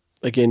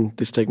 again,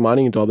 let's take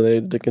mining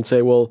Indaba, they can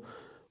say, well,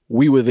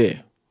 we were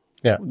there.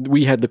 Yeah.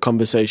 We had the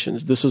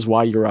conversations. This is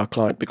why you're our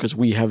client, because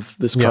we have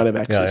this kind of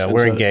access. Yeah.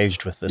 We're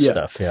engaged with this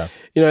stuff. Yeah.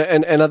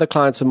 And other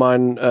clients of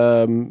mine,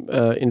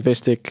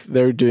 Investec,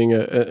 they're doing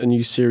a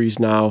new series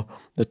now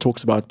that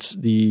talks about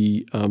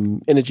the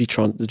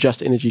the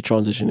just energy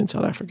transition in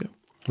South Africa.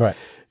 Right.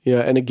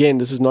 And again,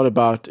 this is not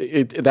about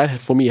it. That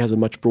for me has a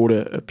much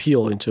broader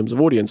appeal in terms of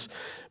audience.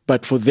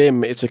 But for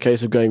them, it's a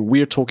case of going,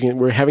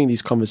 we're having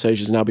these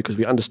conversations now because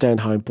we understand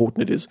how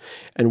important it is.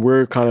 And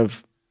we're kind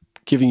of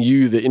giving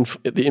you the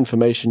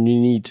information you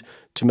need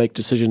to make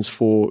decisions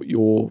for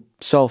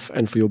yourself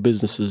and for your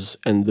businesses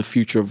and the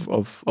future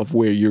of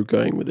where you're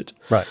going with it.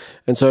 Right.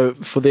 And so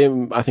for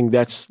them, I think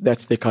that's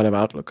their kind of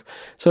outlook.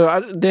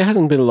 So there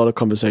hasn't been a lot of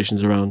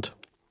conversations around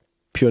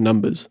pure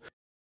numbers.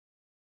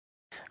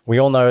 We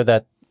all know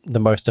that the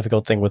most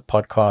difficult thing with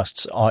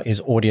podcasts is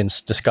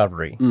audience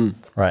discovery,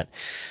 right?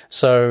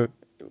 So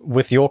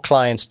with your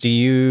clients, do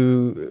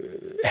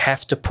you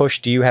have to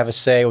push? Do you have a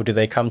say, or do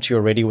they come to you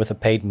already with a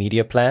paid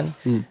media plan?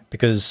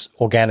 Because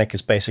organic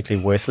is basically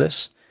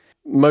worthless.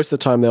 Most of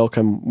the time, they'll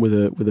come with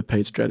a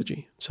paid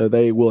strategy. So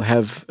they will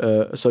have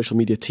a social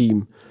media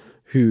team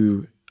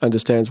who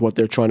understands what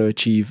they're trying to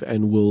achieve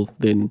and will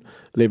then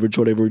leverage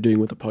whatever we're doing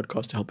with the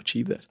podcast to help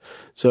achieve that.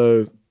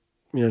 So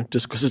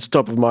just because it's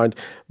top of mind,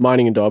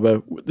 mining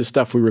Indaba, the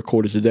stuff we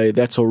recorded today,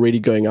 that's already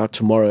going out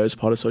tomorrow as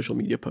part of social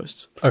media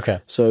posts. Okay.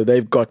 So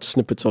they've got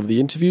snippets of the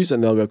interviews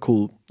and they'll go,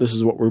 cool, this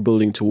is what we're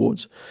building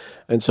towards.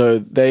 And so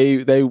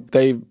they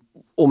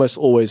almost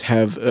always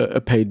have a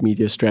paid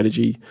media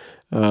strategy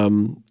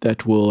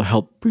that will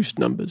help boost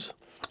numbers.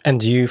 And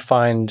do you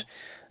find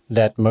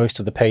that most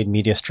of the paid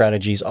media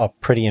strategies are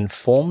pretty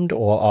informed,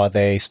 or are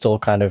they still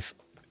kind of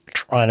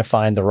trying to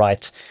find the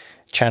right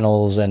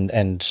channels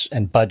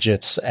and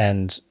budgets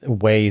and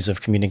ways of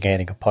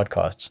communicating a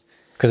podcast?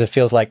 Because it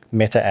feels like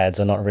meta ads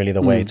are not really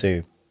the way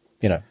to,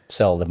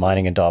 sell the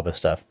mining Indaba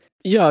stuff.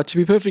 Yeah, to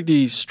be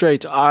perfectly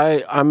straight,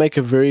 I make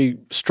a very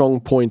strong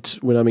point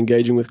when I'm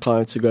engaging with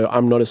clients to go,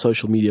 I'm not a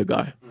social media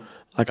guy.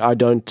 Like I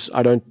don't,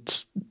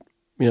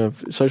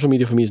 social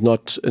media for me is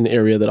not an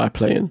area that I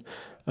play in.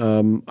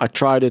 I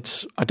tried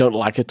it. I don't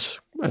like it,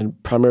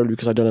 and primarily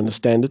because I don't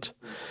understand it.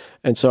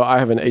 And so I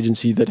have an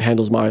agency that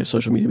handles my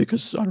social media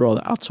because I'd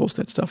rather outsource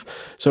that stuff.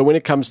 So when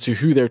it comes to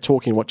who they're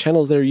talking, what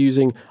channels they're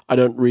using, I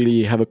don't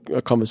really have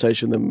a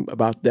conversation with them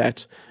about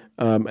that.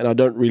 And I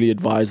don't really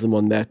advise them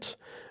on that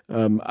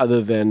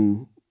other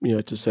than,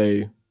 to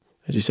say,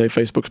 as you say,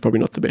 Facebook's probably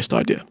not the best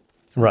idea.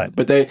 Right.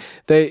 But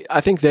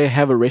I think they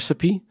have a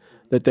recipe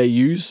that they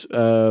use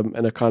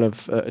and a kind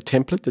of a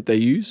template that they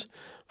use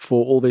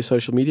for all their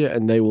social media,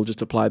 and they will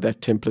just apply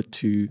that template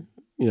to,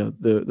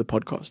 the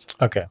podcast.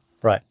 Okay.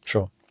 Right.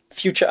 Sure.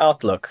 Future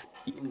outlook.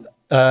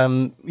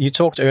 You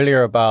talked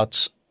earlier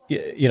about,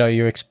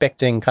 you're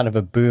expecting kind of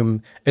a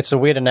boom. It's a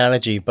weird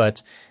analogy,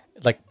 but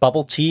like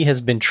bubble tea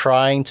has been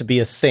trying to be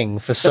a thing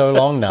for so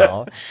long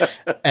now.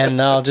 And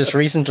now just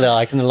recently,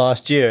 like in the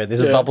last year,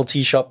 there's a bubble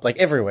tea shop like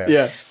everywhere.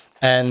 Yeah.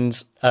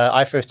 And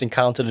I first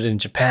encountered it in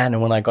Japan.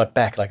 And when I got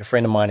back, like a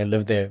friend of mine who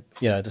lived there,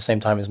 at the same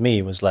time as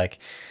me was like,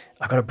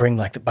 I got to bring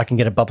I can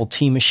get a bubble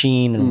tea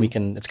machine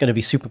and it's going to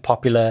be super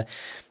popular.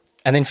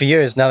 And then for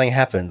years, nothing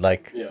happened,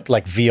 like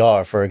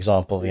VR, for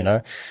example, you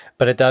know.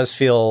 But it does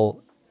feel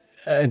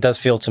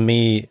to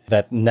me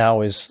that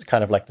now is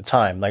kind of like the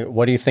time. Like,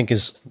 what do you think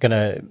is going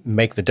to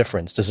make the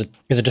difference? Is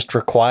it just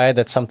required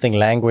that something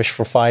languish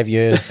for 5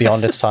 years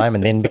beyond its time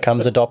and then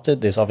becomes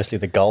adopted? There's obviously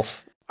the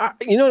gulf.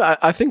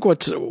 I think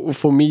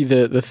for me,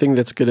 the thing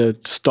that's going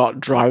to start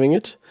driving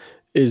it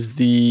is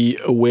the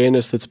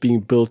awareness that's being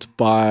built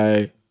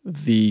by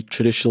the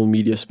traditional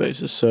media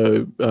spaces.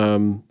 So,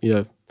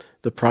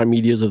 the prime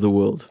medias of the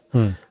world.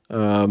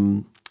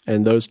 And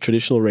those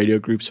traditional radio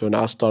groups who are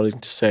now starting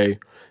to say,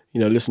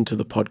 listen to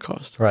the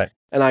podcast. Right.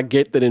 And I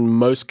get that in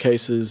most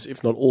cases,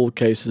 if not all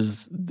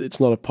cases, it's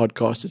not a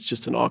podcast, it's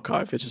just an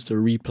archive. It's just a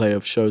replay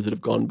of shows that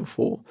have gone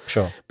before.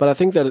 Sure. But I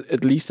think that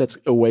at least that's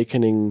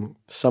awakening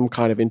some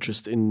kind of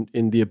interest in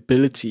the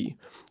ability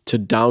to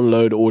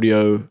download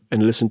audio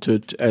and listen to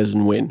it as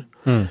and when.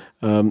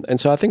 And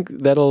so I think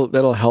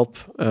that'll help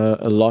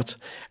a lot.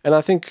 And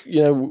I think,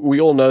 we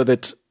all know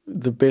that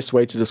the best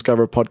way to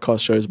discover a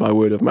podcast show is by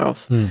word of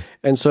mouth.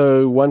 And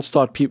so once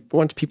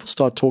people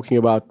start talking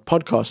about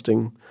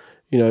podcasting,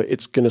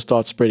 it's going to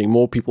start spreading.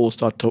 More people will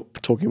start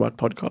talking about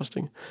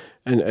podcasting.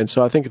 And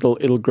so I think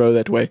it'll grow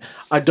that way.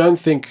 I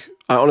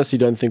honestly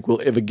don't think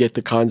we'll ever get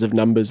the kinds of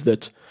numbers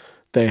that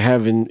they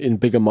have in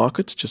bigger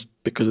markets, just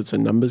because it's a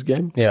numbers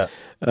game. Yeah.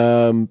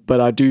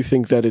 But I do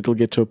think that it'll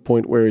get to a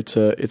point where it's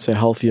a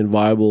healthy and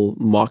viable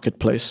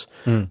marketplace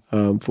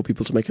for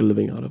people to make a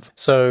living out of.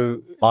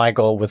 So my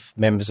goal with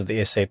members of the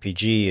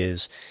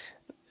SAPG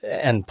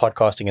and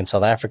podcasting in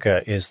South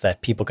Africa is that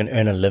people can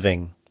earn a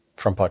living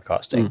from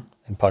podcasting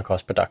and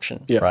podcast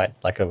production, right?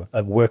 Like a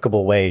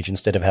workable wage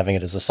instead of having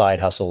it as a side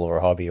hustle or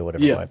a hobby or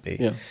whatever it might be.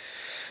 Yeah.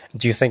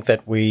 Do you think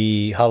that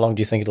how long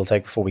do you think it'll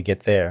take before we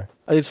get there?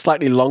 It's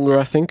slightly longer,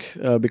 I think,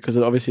 because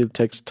it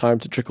takes time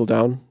to trickle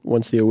down.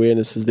 Once the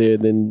awareness is there,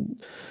 then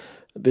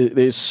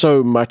there's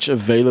so much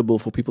available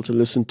for people to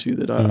listen to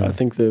that I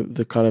think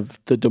the kind of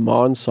the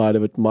demand side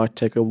of it might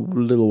take a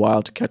little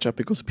while to catch up,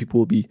 because people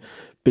will be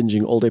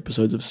binging old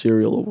episodes of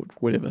Serial or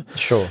whatever.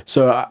 Sure.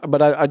 So,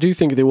 but I do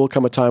think there will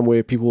come a time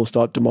where people will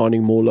start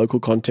demanding more local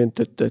content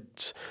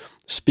that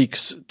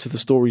speaks to the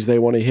stories they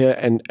want to hear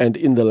and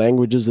in the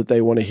languages that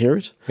they want to hear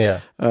it. Yeah.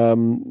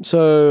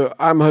 So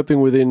I'm hoping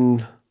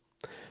within,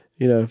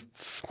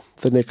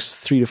 the next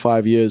 3 to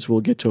 5 years,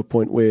 we'll get to a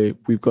point where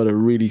we've got a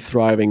really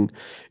thriving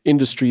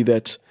industry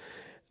that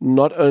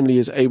not only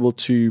is able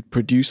to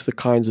produce the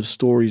kinds of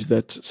stories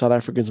that South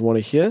Africans want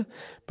to hear,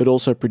 but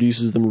also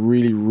produces them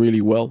really,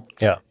 really well.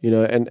 Yeah.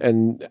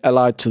 And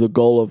allied to the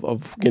goal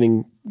of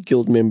getting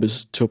guild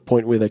members to a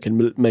point where they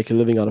can make a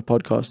living out of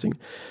podcasting.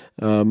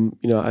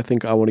 I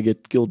think I want to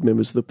get guild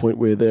members to the point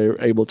where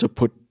they're able to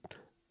put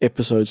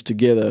episodes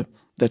together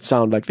that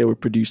sound like they were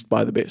produced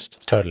by the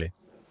best. Totally.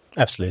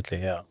 Absolutely,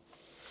 yeah.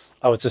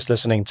 I was just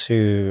listening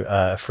to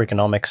a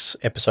Freakonomics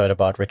episode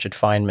about Richard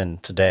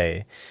Feynman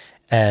today,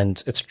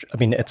 and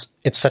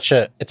it's such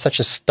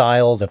a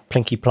style, the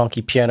plinky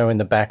plonky piano in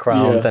the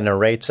background, the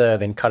narrator,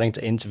 then cutting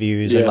to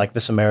interviews and like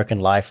This American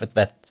Life.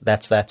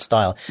 That's that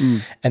style,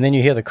 and then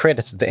you hear the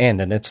credits at the end,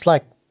 and it's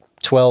like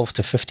 12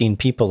 to 15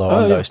 people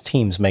are on those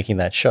teams making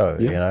that show.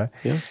 Yeah.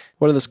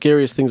 One of the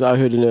scariest things I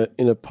heard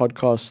in a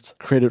podcast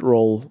credit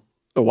roll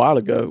a while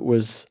ago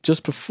was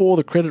just before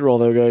the credit roll,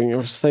 they were going, I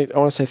want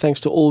to say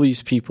thanks to all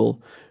these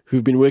people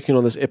who've been working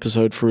on this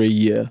episode for a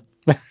year.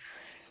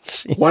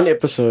 One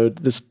episode,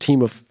 this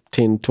team of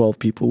 10, 12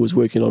 people was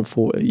working on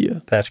for a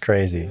year. That's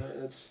crazy.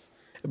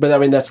 But I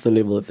mean, that's the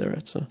level that they're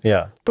at. So.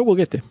 Yeah. But we'll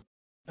get there.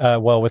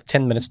 Well, with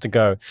 10 minutes to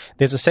go,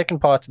 there's a second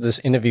part to this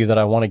interview that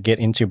I want to get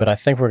into, but I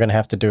think we're going to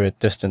have to do it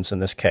distance in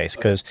this case,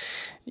 because,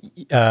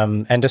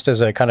 and just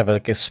as a kind of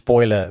a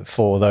spoiler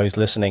for those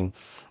listening,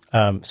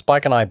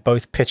 Spike and I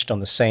both pitched on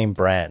the same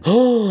brand.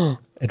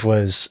 It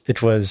was, I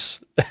was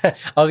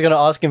going to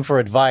ask him for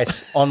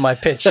advice on my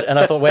pitch, and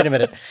I thought, wait a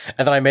minute.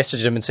 And then I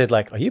messaged him and said,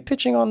 like, are you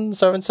pitching on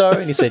so-and-so?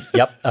 And he said,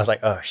 yep. I was like,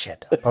 oh,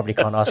 shit, I probably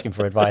can't ask him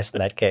for advice in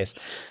that case.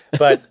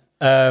 But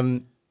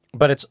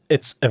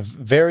it's a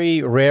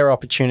very rare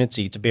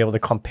opportunity to be able to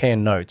compare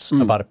notes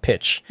about a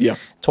pitch. Yeah.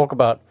 Talk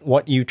about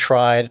what you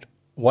tried,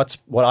 what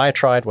I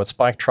tried, what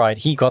Spike tried.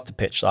 He got the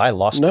pitch. So I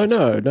lost it.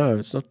 No,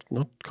 it's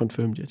not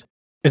confirmed yet.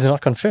 Is it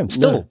not confirmed?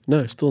 Still?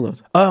 No, still not.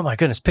 Oh my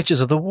goodness,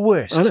 pitches are the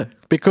worst. I know.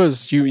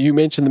 Because you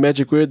mentioned the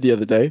magic word the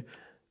other day.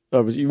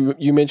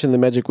 You mentioned the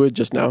magic word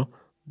just now,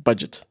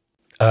 budget.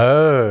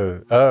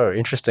 Oh,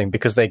 interesting.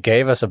 Because they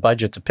gave us a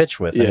budget to pitch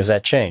with. And has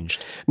that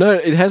changed? No,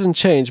 it hasn't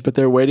changed, but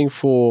they're waiting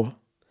for,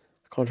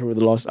 I can't remember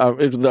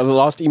the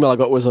last email I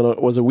got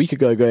was a week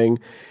ago going,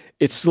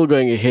 it's still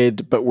going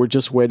ahead, but we're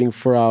just waiting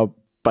for our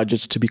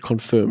budgets to be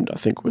confirmed, I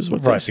think was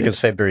what they said. Because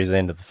February is the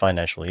end of the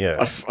financial year.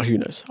 Who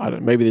knows? I don't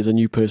know. Maybe there's a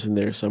new person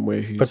there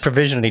somewhere who's... But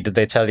provisionally, did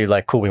they tell you,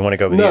 like, cool, we want to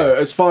go with you? No,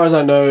 as far as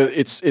I know,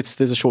 there's a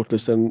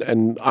shortlist,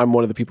 and I'm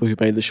one of the people who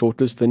made the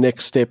shortlist. The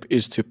next step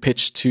is to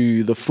pitch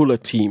to the fuller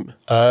team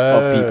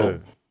of people.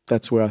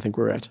 That's where I think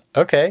we're at.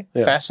 Okay,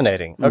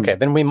 fascinating. Okay,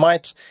 then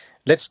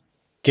let's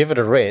give it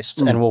a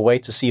rest, and we'll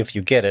wait to see if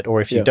you get it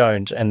or if you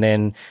don't, and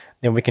then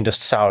we can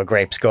just sour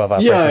grapes, go of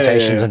our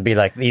presentations and be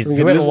like,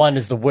 whoever won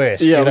is the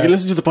worst. Yeah, we can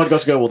listen to the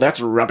podcast and go, well,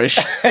 that's rubbish.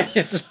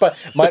 But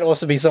might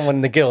also be someone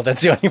in the guild.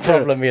 That's the only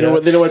problem, you know.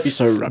 Then it won't be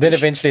so rubbish. Then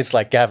eventually it's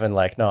like Gavin,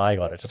 like, no, I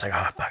got it. It's like,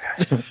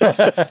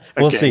 bugger.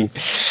 We'll see.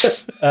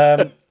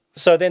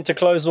 So then to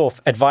close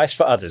off, advice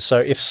for others. So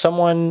if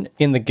someone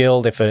in the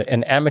guild, if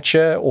an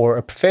amateur or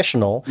a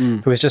professional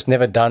who has just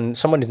never done,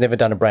 someone who's never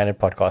done a branded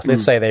podcast,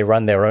 let's say they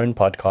run their own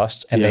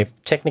podcast and they've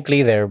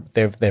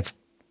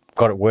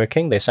got it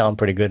working, they sound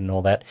pretty good and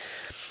all that.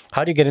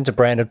 How do you get into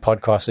branded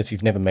podcasts if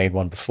you've never made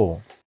one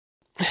before?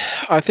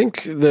 I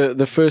think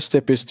the first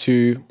step is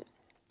to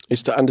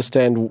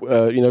understand,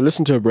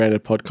 listen to a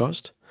branded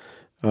podcast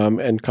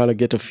and kind of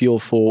get a feel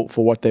for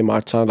what they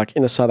might sound like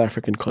in a South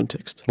African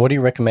context. What do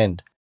you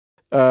recommend?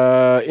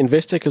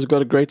 Investec has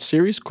got a great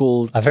series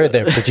called... I've heard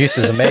their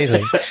producer's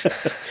amazing.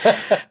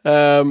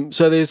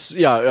 So there's,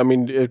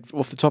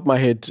 off the top of my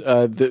head,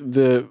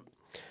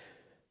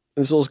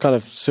 this also kind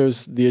of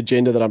serves the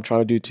agenda that I'm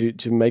trying to do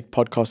to make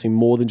podcasting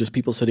more than just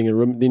people sitting in a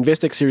room. The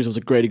Investec series was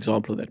a great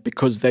example of that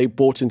because they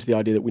bought into the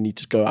idea that we need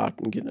to go out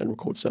and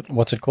record stuff.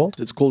 What's it called?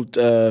 It's called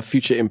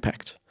Future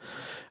Impact.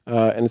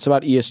 And it's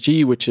about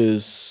ESG, which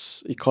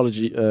is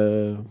ecology,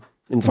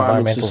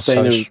 environmental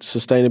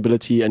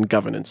sustainability and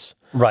governance.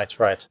 Right.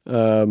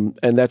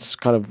 And that's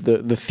kind of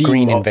the theme.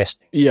 Green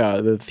investing.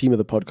 Yeah, the theme of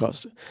the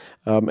podcast.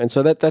 And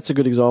so that's a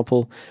good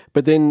example.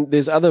 But then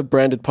there's other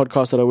branded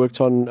podcasts that I worked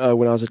on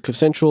when I was at Cliff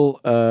Central.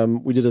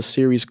 We did a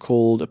series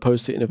called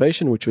Opposed to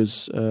Innovation, which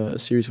was a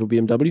series for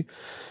BMW.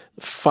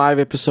 5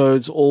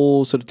 episodes,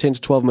 all sort of 10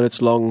 to 12 minutes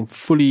long,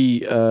 fully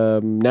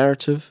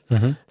narrative.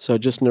 So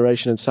just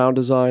narration and sound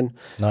design.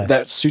 Nice.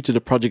 That suited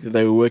a project that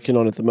they were working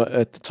on at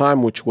the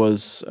time, which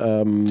was...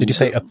 Did you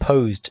say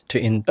opposed to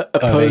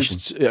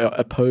innovation?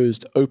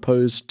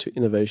 Opposed to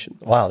innovation.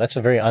 Wow, that's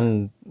a very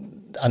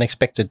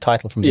unexpected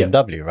title from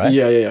BMW, right?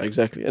 Yeah,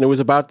 exactly. And it was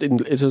about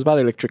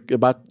electric,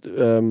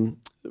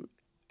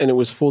 and it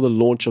was for the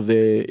launch of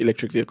their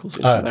electric vehicles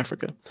in South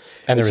Africa.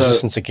 And the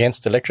resistance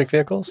against electric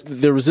vehicles?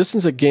 The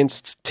resistance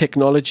against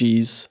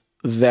technologies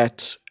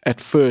that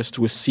at first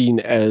were seen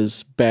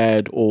as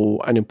bad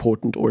or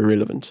unimportant or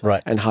irrelevant,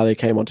 right? And how they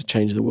came on to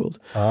change the world,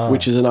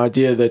 which is an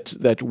idea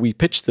that we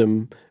pitched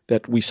them,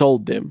 that we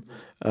sold them.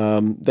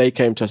 They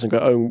came to us and go,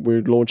 oh,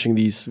 we're launching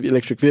these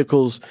electric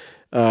vehicles.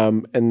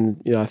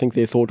 And I think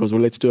their thought was,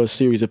 well, let's do a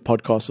series of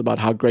podcasts about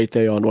how great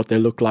they are and what they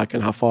look like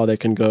and how far they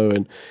can go.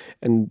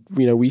 And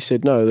we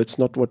said, no, that's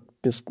not what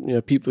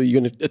people.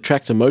 You're going to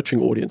attract a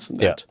motoring audience in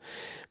that.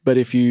 But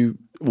if you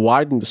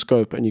widen the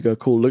scope and you go,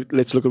 cool,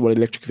 let's look at what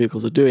electric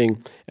vehicles are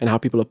doing and how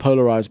people are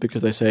polarized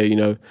because they say,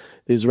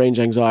 there's range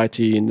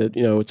anxiety and that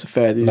it's a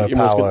fair. No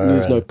power.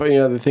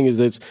 The thing is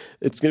that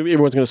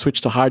everyone's going to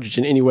switch to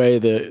hydrogen anyway.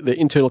 The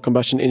internal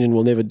combustion engine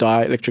will never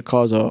die. Electric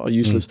cars are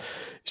useless.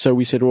 So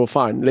we said, well,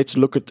 fine, let's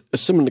look at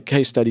similar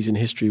case studies in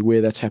history where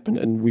that's happened.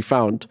 And we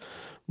found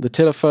the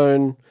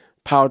telephone,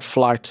 powered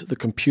flight, the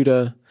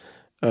computer,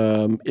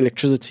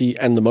 electricity,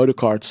 and the motor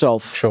car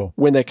itself. Sure.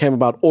 When they came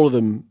about, all of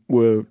them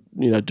were,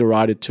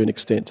 derided to an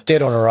extent.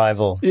 Dead on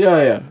arrival.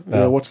 Yeah.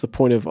 What's the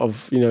point of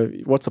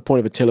what's the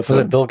point of a telephone?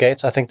 Was it Bill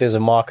Gates? I think there's a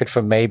market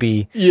for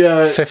maybe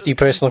 50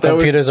 personal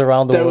computers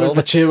around the world. That was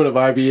the chairman of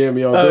IBM.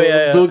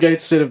 Bill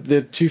Gates said if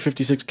the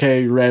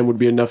 256K RAM would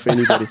be enough for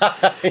anybody.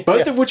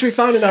 Both of which we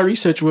found in our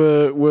research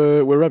were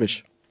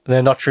rubbish.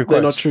 They're not true quotes.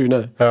 They're not true,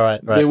 no. All right.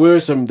 There were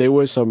some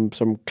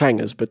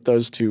clangers, but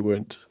those two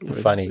weren't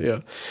funny. Yeah.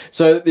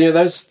 So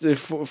those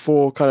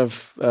for kind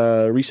of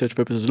research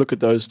purposes, look at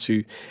those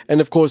two,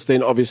 and of course,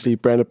 then obviously,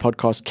 branded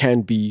podcasts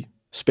can be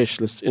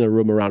specialists in a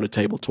room around a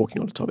table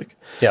talking on a topic.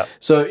 Yeah.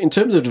 So in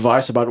terms of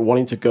advice about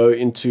wanting to go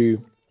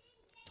into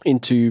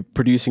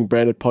producing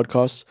branded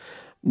podcasts,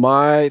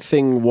 my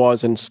thing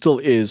was and still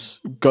is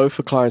go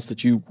for clients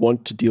that you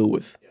want to deal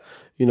with.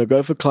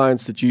 Go for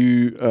clients that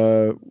you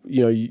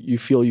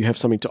feel you have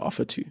something to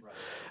offer to.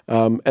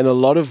 And a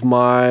lot of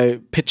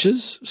my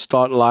pitches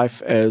start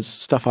life as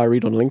stuff I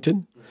read on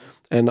LinkedIn.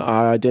 And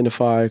I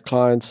identify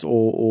clients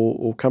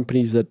or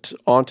companies that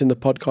aren't in the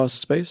podcast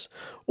space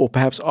or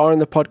perhaps are in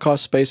the podcast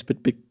space but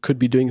could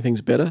be doing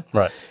things better.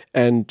 Right.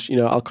 And,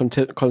 I'll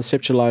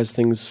conceptualize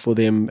things for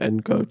them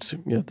and go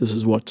to, this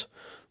is what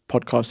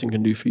podcasting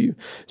can do for you.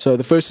 So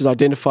the first is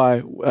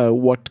identify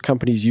what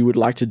companies you would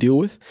like to deal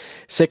with.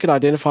 Second,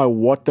 identify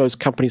what those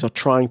companies are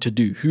trying to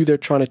do, who they're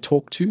trying to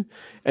talk to,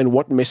 and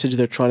what message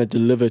they're trying to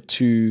deliver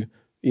to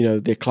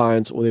their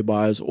clients or their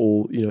buyers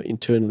or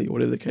internally,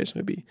 whatever the case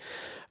may be.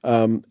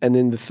 And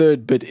then the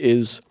third bit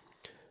is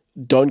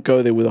don't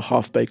go there with a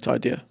half-baked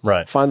idea.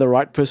 Right. Find the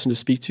right person to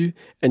speak to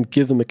and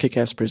give them a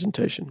kick-ass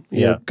presentation.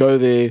 Yeah. Go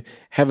there,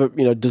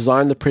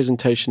 design the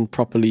presentation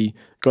properly.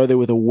 Go there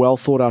with a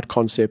well-thought-out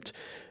concept.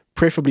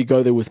 Preferably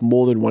go there with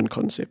more than one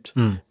concept,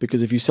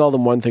 because if you sell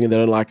them one thing and they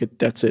don't like it,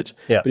 that's it.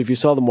 Yeah. But if you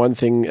sell them one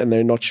thing and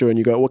they're not sure and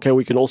you go, okay,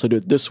 we can also do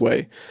it this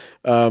way,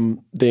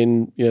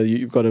 then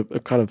you've got a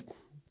kind of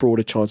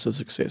broader chance of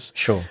success.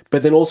 Sure.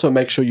 But then also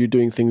make sure you're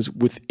doing things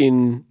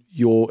within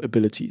your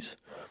abilities.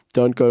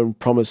 don't go and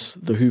promise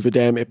the Hoover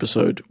Dam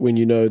episode when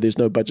you know there's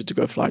no budget to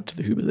go fly to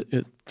the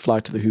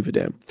Hoover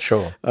Dam.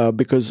 Sure.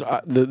 Because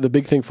the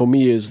big thing for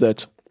me is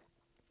that,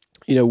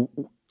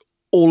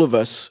 all of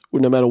us,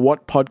 no matter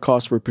what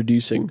podcast we're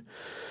producing,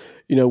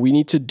 we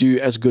need to do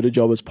as good a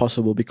job as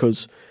possible,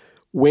 because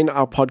when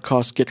our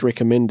podcasts get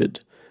recommended,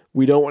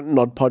 we don't want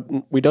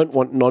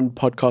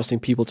non-podcasting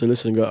people to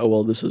listen and go, oh,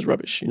 well, this is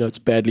rubbish. It's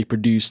badly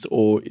produced,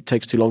 or it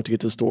takes too long to get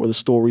to the store, or the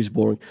story's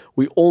boring.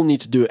 We all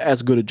need to do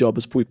as good a job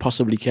as we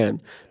possibly can,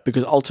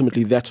 because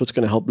ultimately that's what's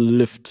going to help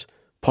lift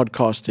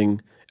podcasting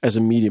as a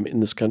medium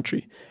in this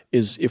country.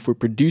 Is if we're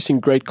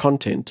producing great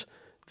content,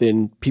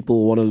 then people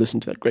will want to listen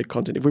to that great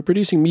content. If we're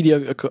producing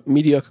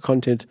mediocre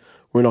content,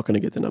 we're not going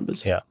to get the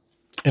numbers. Yeah.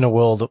 In a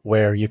world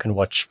where you can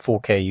watch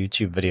 4K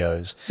YouTube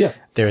videos,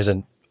 there is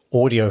an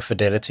audio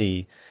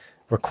fidelity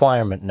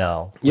requirement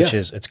now, which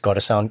is it's got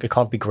to sound, it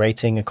can't be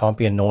grating, it can't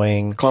be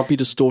annoying, can't be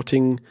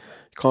distorting,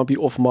 it can't be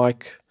off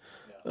mic.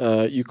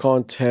 You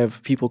can't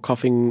have people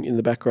coughing in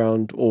the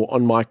background or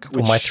on mic.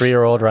 Or my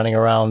 3-year-old running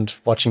around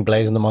watching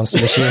Blaze and the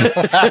Monster Machine.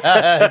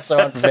 It's so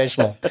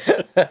unprofessional.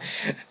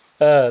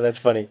 That's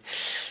funny.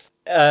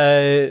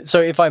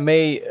 So if I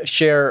may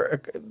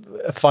share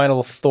a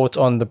final thought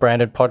on the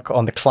branded podcast,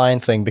 on the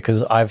client thing,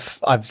 because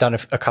I've done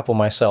a couple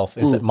myself,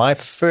 is that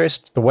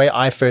the way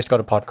I first got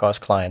a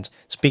podcast client,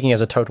 speaking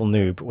as a total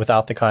noob,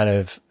 without the kind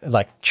of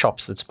like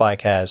chops that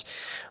Spike has,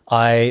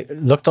 I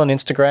looked on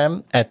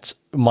Instagram at,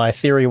 my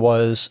theory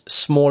was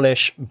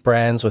smallish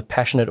brands with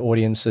passionate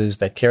audiences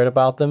that cared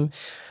about them.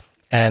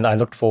 And I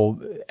looked for,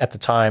 at the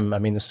time, I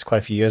mean, this is quite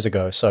a few years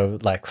ago, so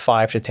like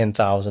 5,000 to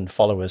 10,000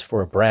 followers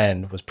for a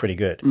brand was pretty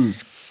good.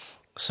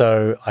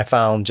 So I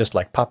found just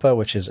like Papa,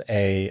 which is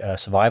a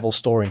survival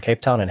store in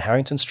Cape Town and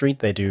Harrington Street.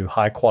 They do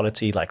high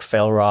quality like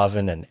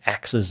Fjällräven and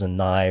axes and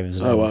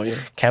knives and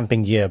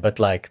camping gear, but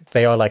like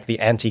they are like the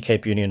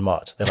anti-Cape Union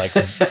Mart. They're like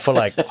for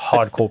like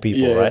hardcore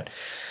people, right?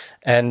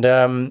 And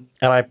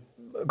I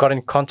got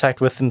in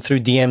contact with them through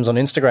DMs on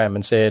Instagram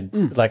and said,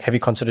 like, have you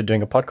considered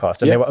doing a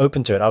podcast? And they were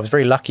open to it. I was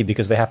very lucky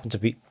because they happened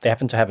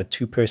to have a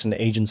 2-person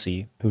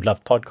agency who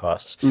loved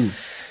podcasts.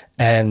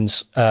 And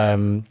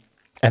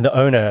the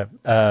owner,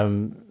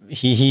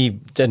 he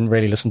didn't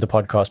really listen to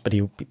podcasts, but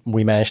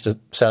we managed to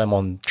sell him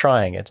on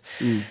trying it.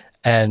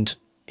 And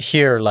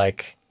here,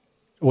 like,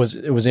 it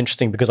was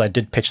interesting because I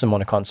did pitch them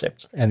on a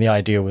concept, and the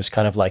idea was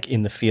kind of like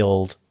in the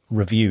field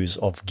reviews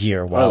of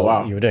gear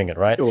while you were doing it,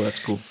 right? Oh, that's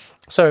cool.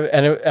 So,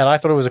 and I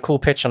thought it was a cool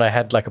pitch, and I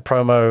had like a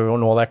promo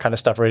and all that kind of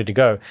stuff ready to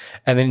go.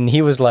 And then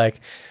he was like,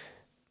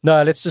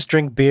 no, let's just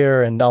drink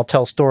beer and I'll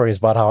tell stories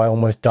about how I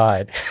almost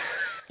died.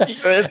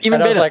 Even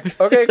better. I was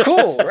like, okay,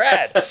 cool,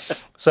 rad.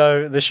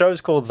 So the show is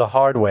called The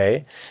Hard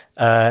Way,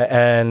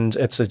 and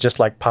it's just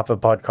like Papa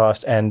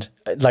podcast, and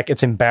like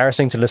it's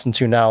embarrassing to listen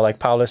to now. Like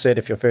Paolo said,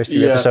 if your first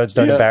few episodes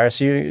don't embarrass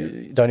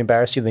you,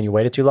 then you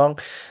waited too long.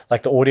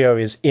 Like the audio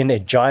is in a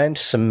giant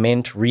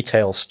cement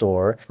retail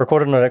store,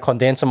 recorded on a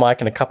condenser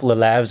mic and a couple of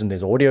lavs, and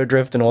there's audio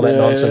drift and all that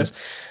nonsense.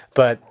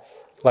 But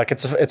like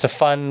it's a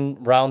fun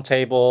round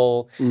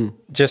table,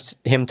 just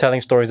him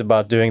telling stories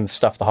about doing the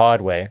stuff the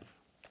hard way.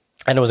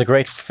 And it was a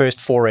great first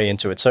foray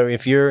into it. So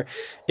if you're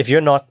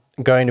not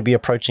going to be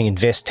approaching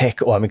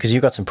Investec, or I mean, because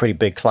you've got some pretty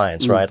big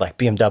clients, right? Like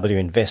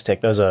BMW,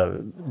 Investec, those are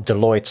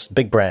Deloitte's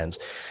big brands.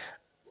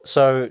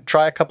 So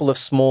try a couple of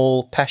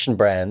small passion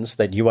brands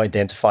that you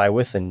identify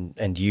with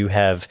and you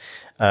have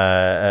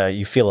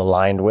you feel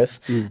aligned with.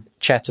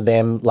 Chat to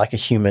them like a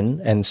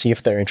human and see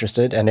if they're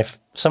interested. And if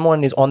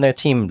someone is on their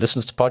team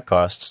listens to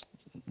podcasts,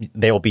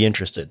 they'll be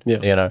interested.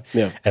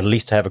 At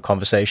least to have a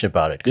conversation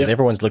about it, because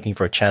everyone's looking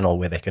for a channel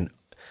where they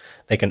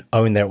can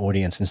own their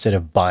audience instead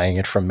of buying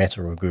it from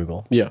Meta or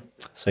Google.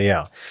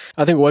 So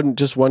I think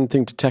one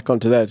thing to tack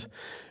onto that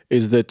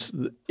is that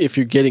if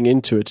you're getting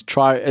into it,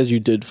 try, as you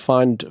did,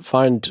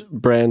 find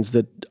brands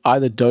that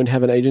either don't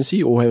have an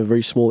agency or have a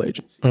very small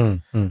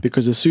agency.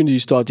 Because as soon as you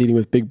start dealing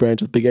with big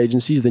brands with big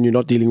agencies, then you're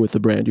not dealing with the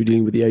brand, you're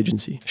dealing with the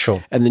agency.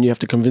 Sure. And then you have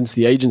to convince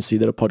the agency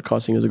that a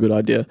podcasting is a good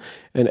idea.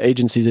 And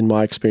agencies, in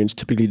my experience,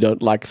 typically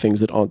don't like things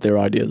that aren't their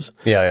ideas.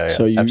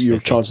 So your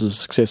chances of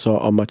success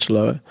are much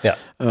lower.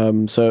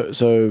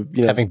 So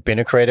having been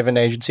a creative in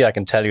agency, I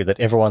can tell you that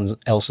everyone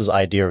else's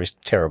idea is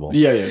terrible.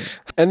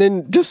 And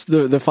then just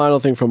the final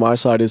thing from my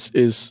side is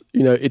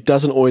it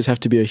doesn't always have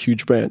to be a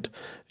huge brand.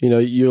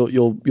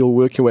 You'll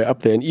work your way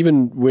up there, and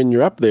even when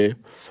you're up there,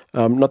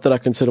 not that I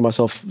consider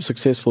myself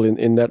successful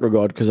in that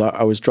regard, because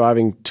I was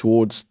driving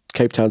towards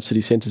Cape Town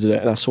city centre today,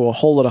 and I saw a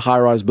whole lot of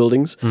high-rise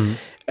buildings,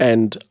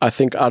 and I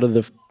think out of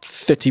the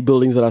 30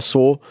 buildings that I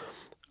saw,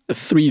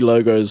 3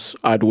 logos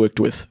I'd worked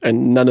with,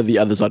 and none of the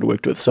others I'd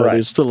worked with. So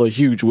there's still a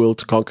huge world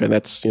to conquer, and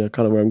that's kind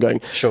of where I'm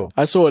going. Sure.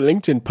 I saw a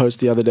LinkedIn post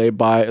the other day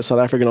by a South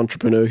African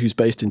entrepreneur who's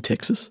based in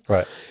Texas.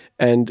 Right.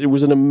 And it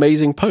was an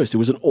amazing post. It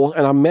was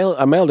and I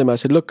mailed him. I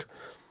said, look,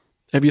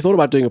 have you thought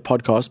about doing a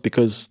podcast?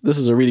 Because this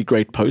is a really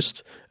great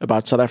post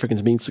about South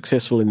Africans being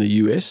successful in the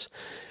US.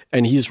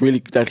 And he's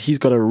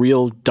got a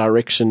real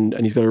direction,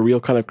 and he's got a real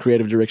kind of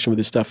creative direction with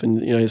his stuff.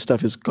 And, his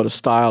stuff has got a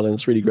style, and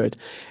it's really great.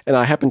 And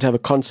I happened to have a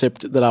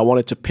concept that I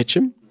wanted to pitch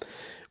him,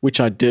 which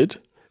I did.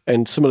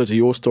 And similar to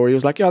your story, it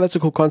was like, yeah, that's a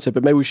cool concept,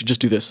 but maybe we should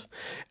just do this.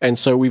 And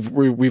so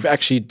we've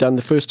actually done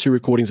the first 2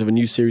 recordings of a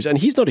new series. And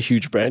he's not a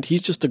huge brand.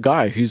 He's just a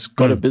guy who's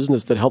got a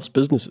business that helps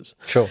businesses.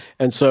 Sure.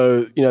 And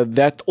so,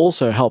 that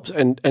also helps.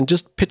 And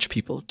just pitch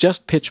people.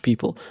 Just pitch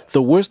people.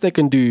 The worst they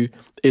can do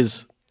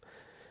is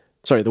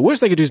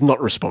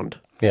not respond.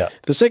 Yeah.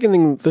 The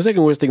second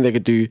worst thing they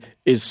could do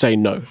is say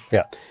no.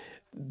 Yeah.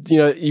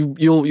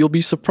 You'll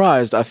be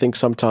surprised, I think,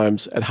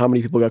 sometimes at how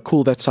many people go,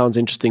 cool, that sounds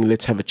interesting,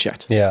 let's have a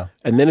chat. Yeah.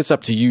 And then it's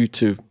up to you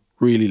to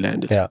really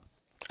land it. Yeah.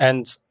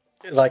 And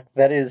like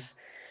that is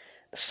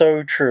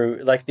so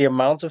true. Like the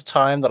amount of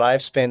time that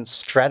I've spent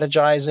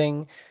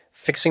strategizing,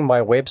 fixing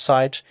my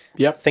website,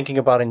 thinking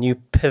about a new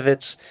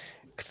pivot,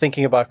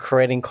 thinking about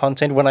creating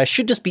content when I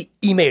should just be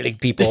emailing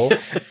people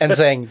and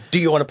saying, do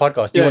you want a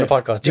podcast? Do you want a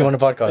podcast? Do you want a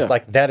podcast? Yeah.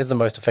 Like that is the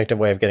most effective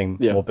way of getting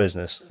more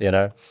business,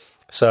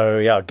 So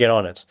yeah, get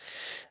on it.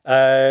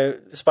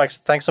 Spikes,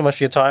 thanks so much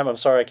for your time. I'm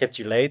sorry I kept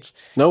you late.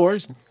 No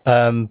worries.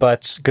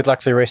 But good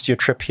luck for the rest of your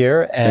trip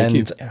here,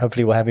 and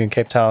hopefully we'll have you in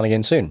Cape Town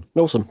again soon.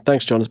 Awesome.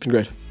 Thanks, John. It's been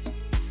great.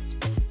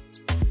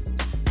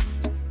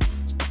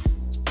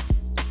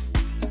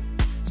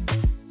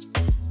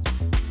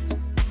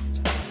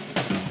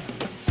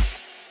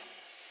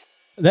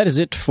 That is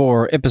it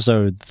for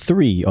episode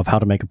 3 of How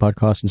to Make a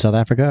Podcast in South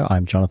Africa.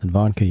 I'm Jonathan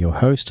Varnke, your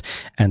host,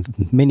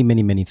 and many,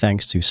 many, many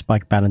thanks to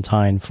Spike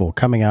Ballantyne for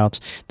coming out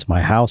to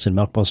my house in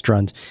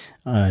Melkbosstrand,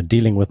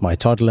 dealing with my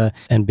toddler,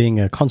 and being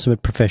a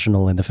consummate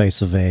professional in the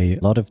face of a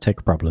lot of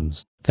tech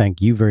problems.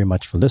 Thank you very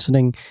much for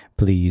listening.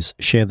 Please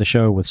share the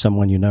show with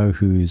someone you know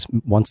who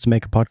wants to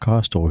make a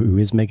podcast or who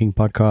is making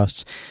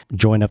podcasts.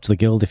 Join up to the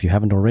guild if you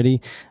haven't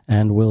already,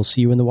 and we'll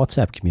see you in the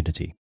WhatsApp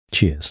community.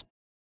 Cheers.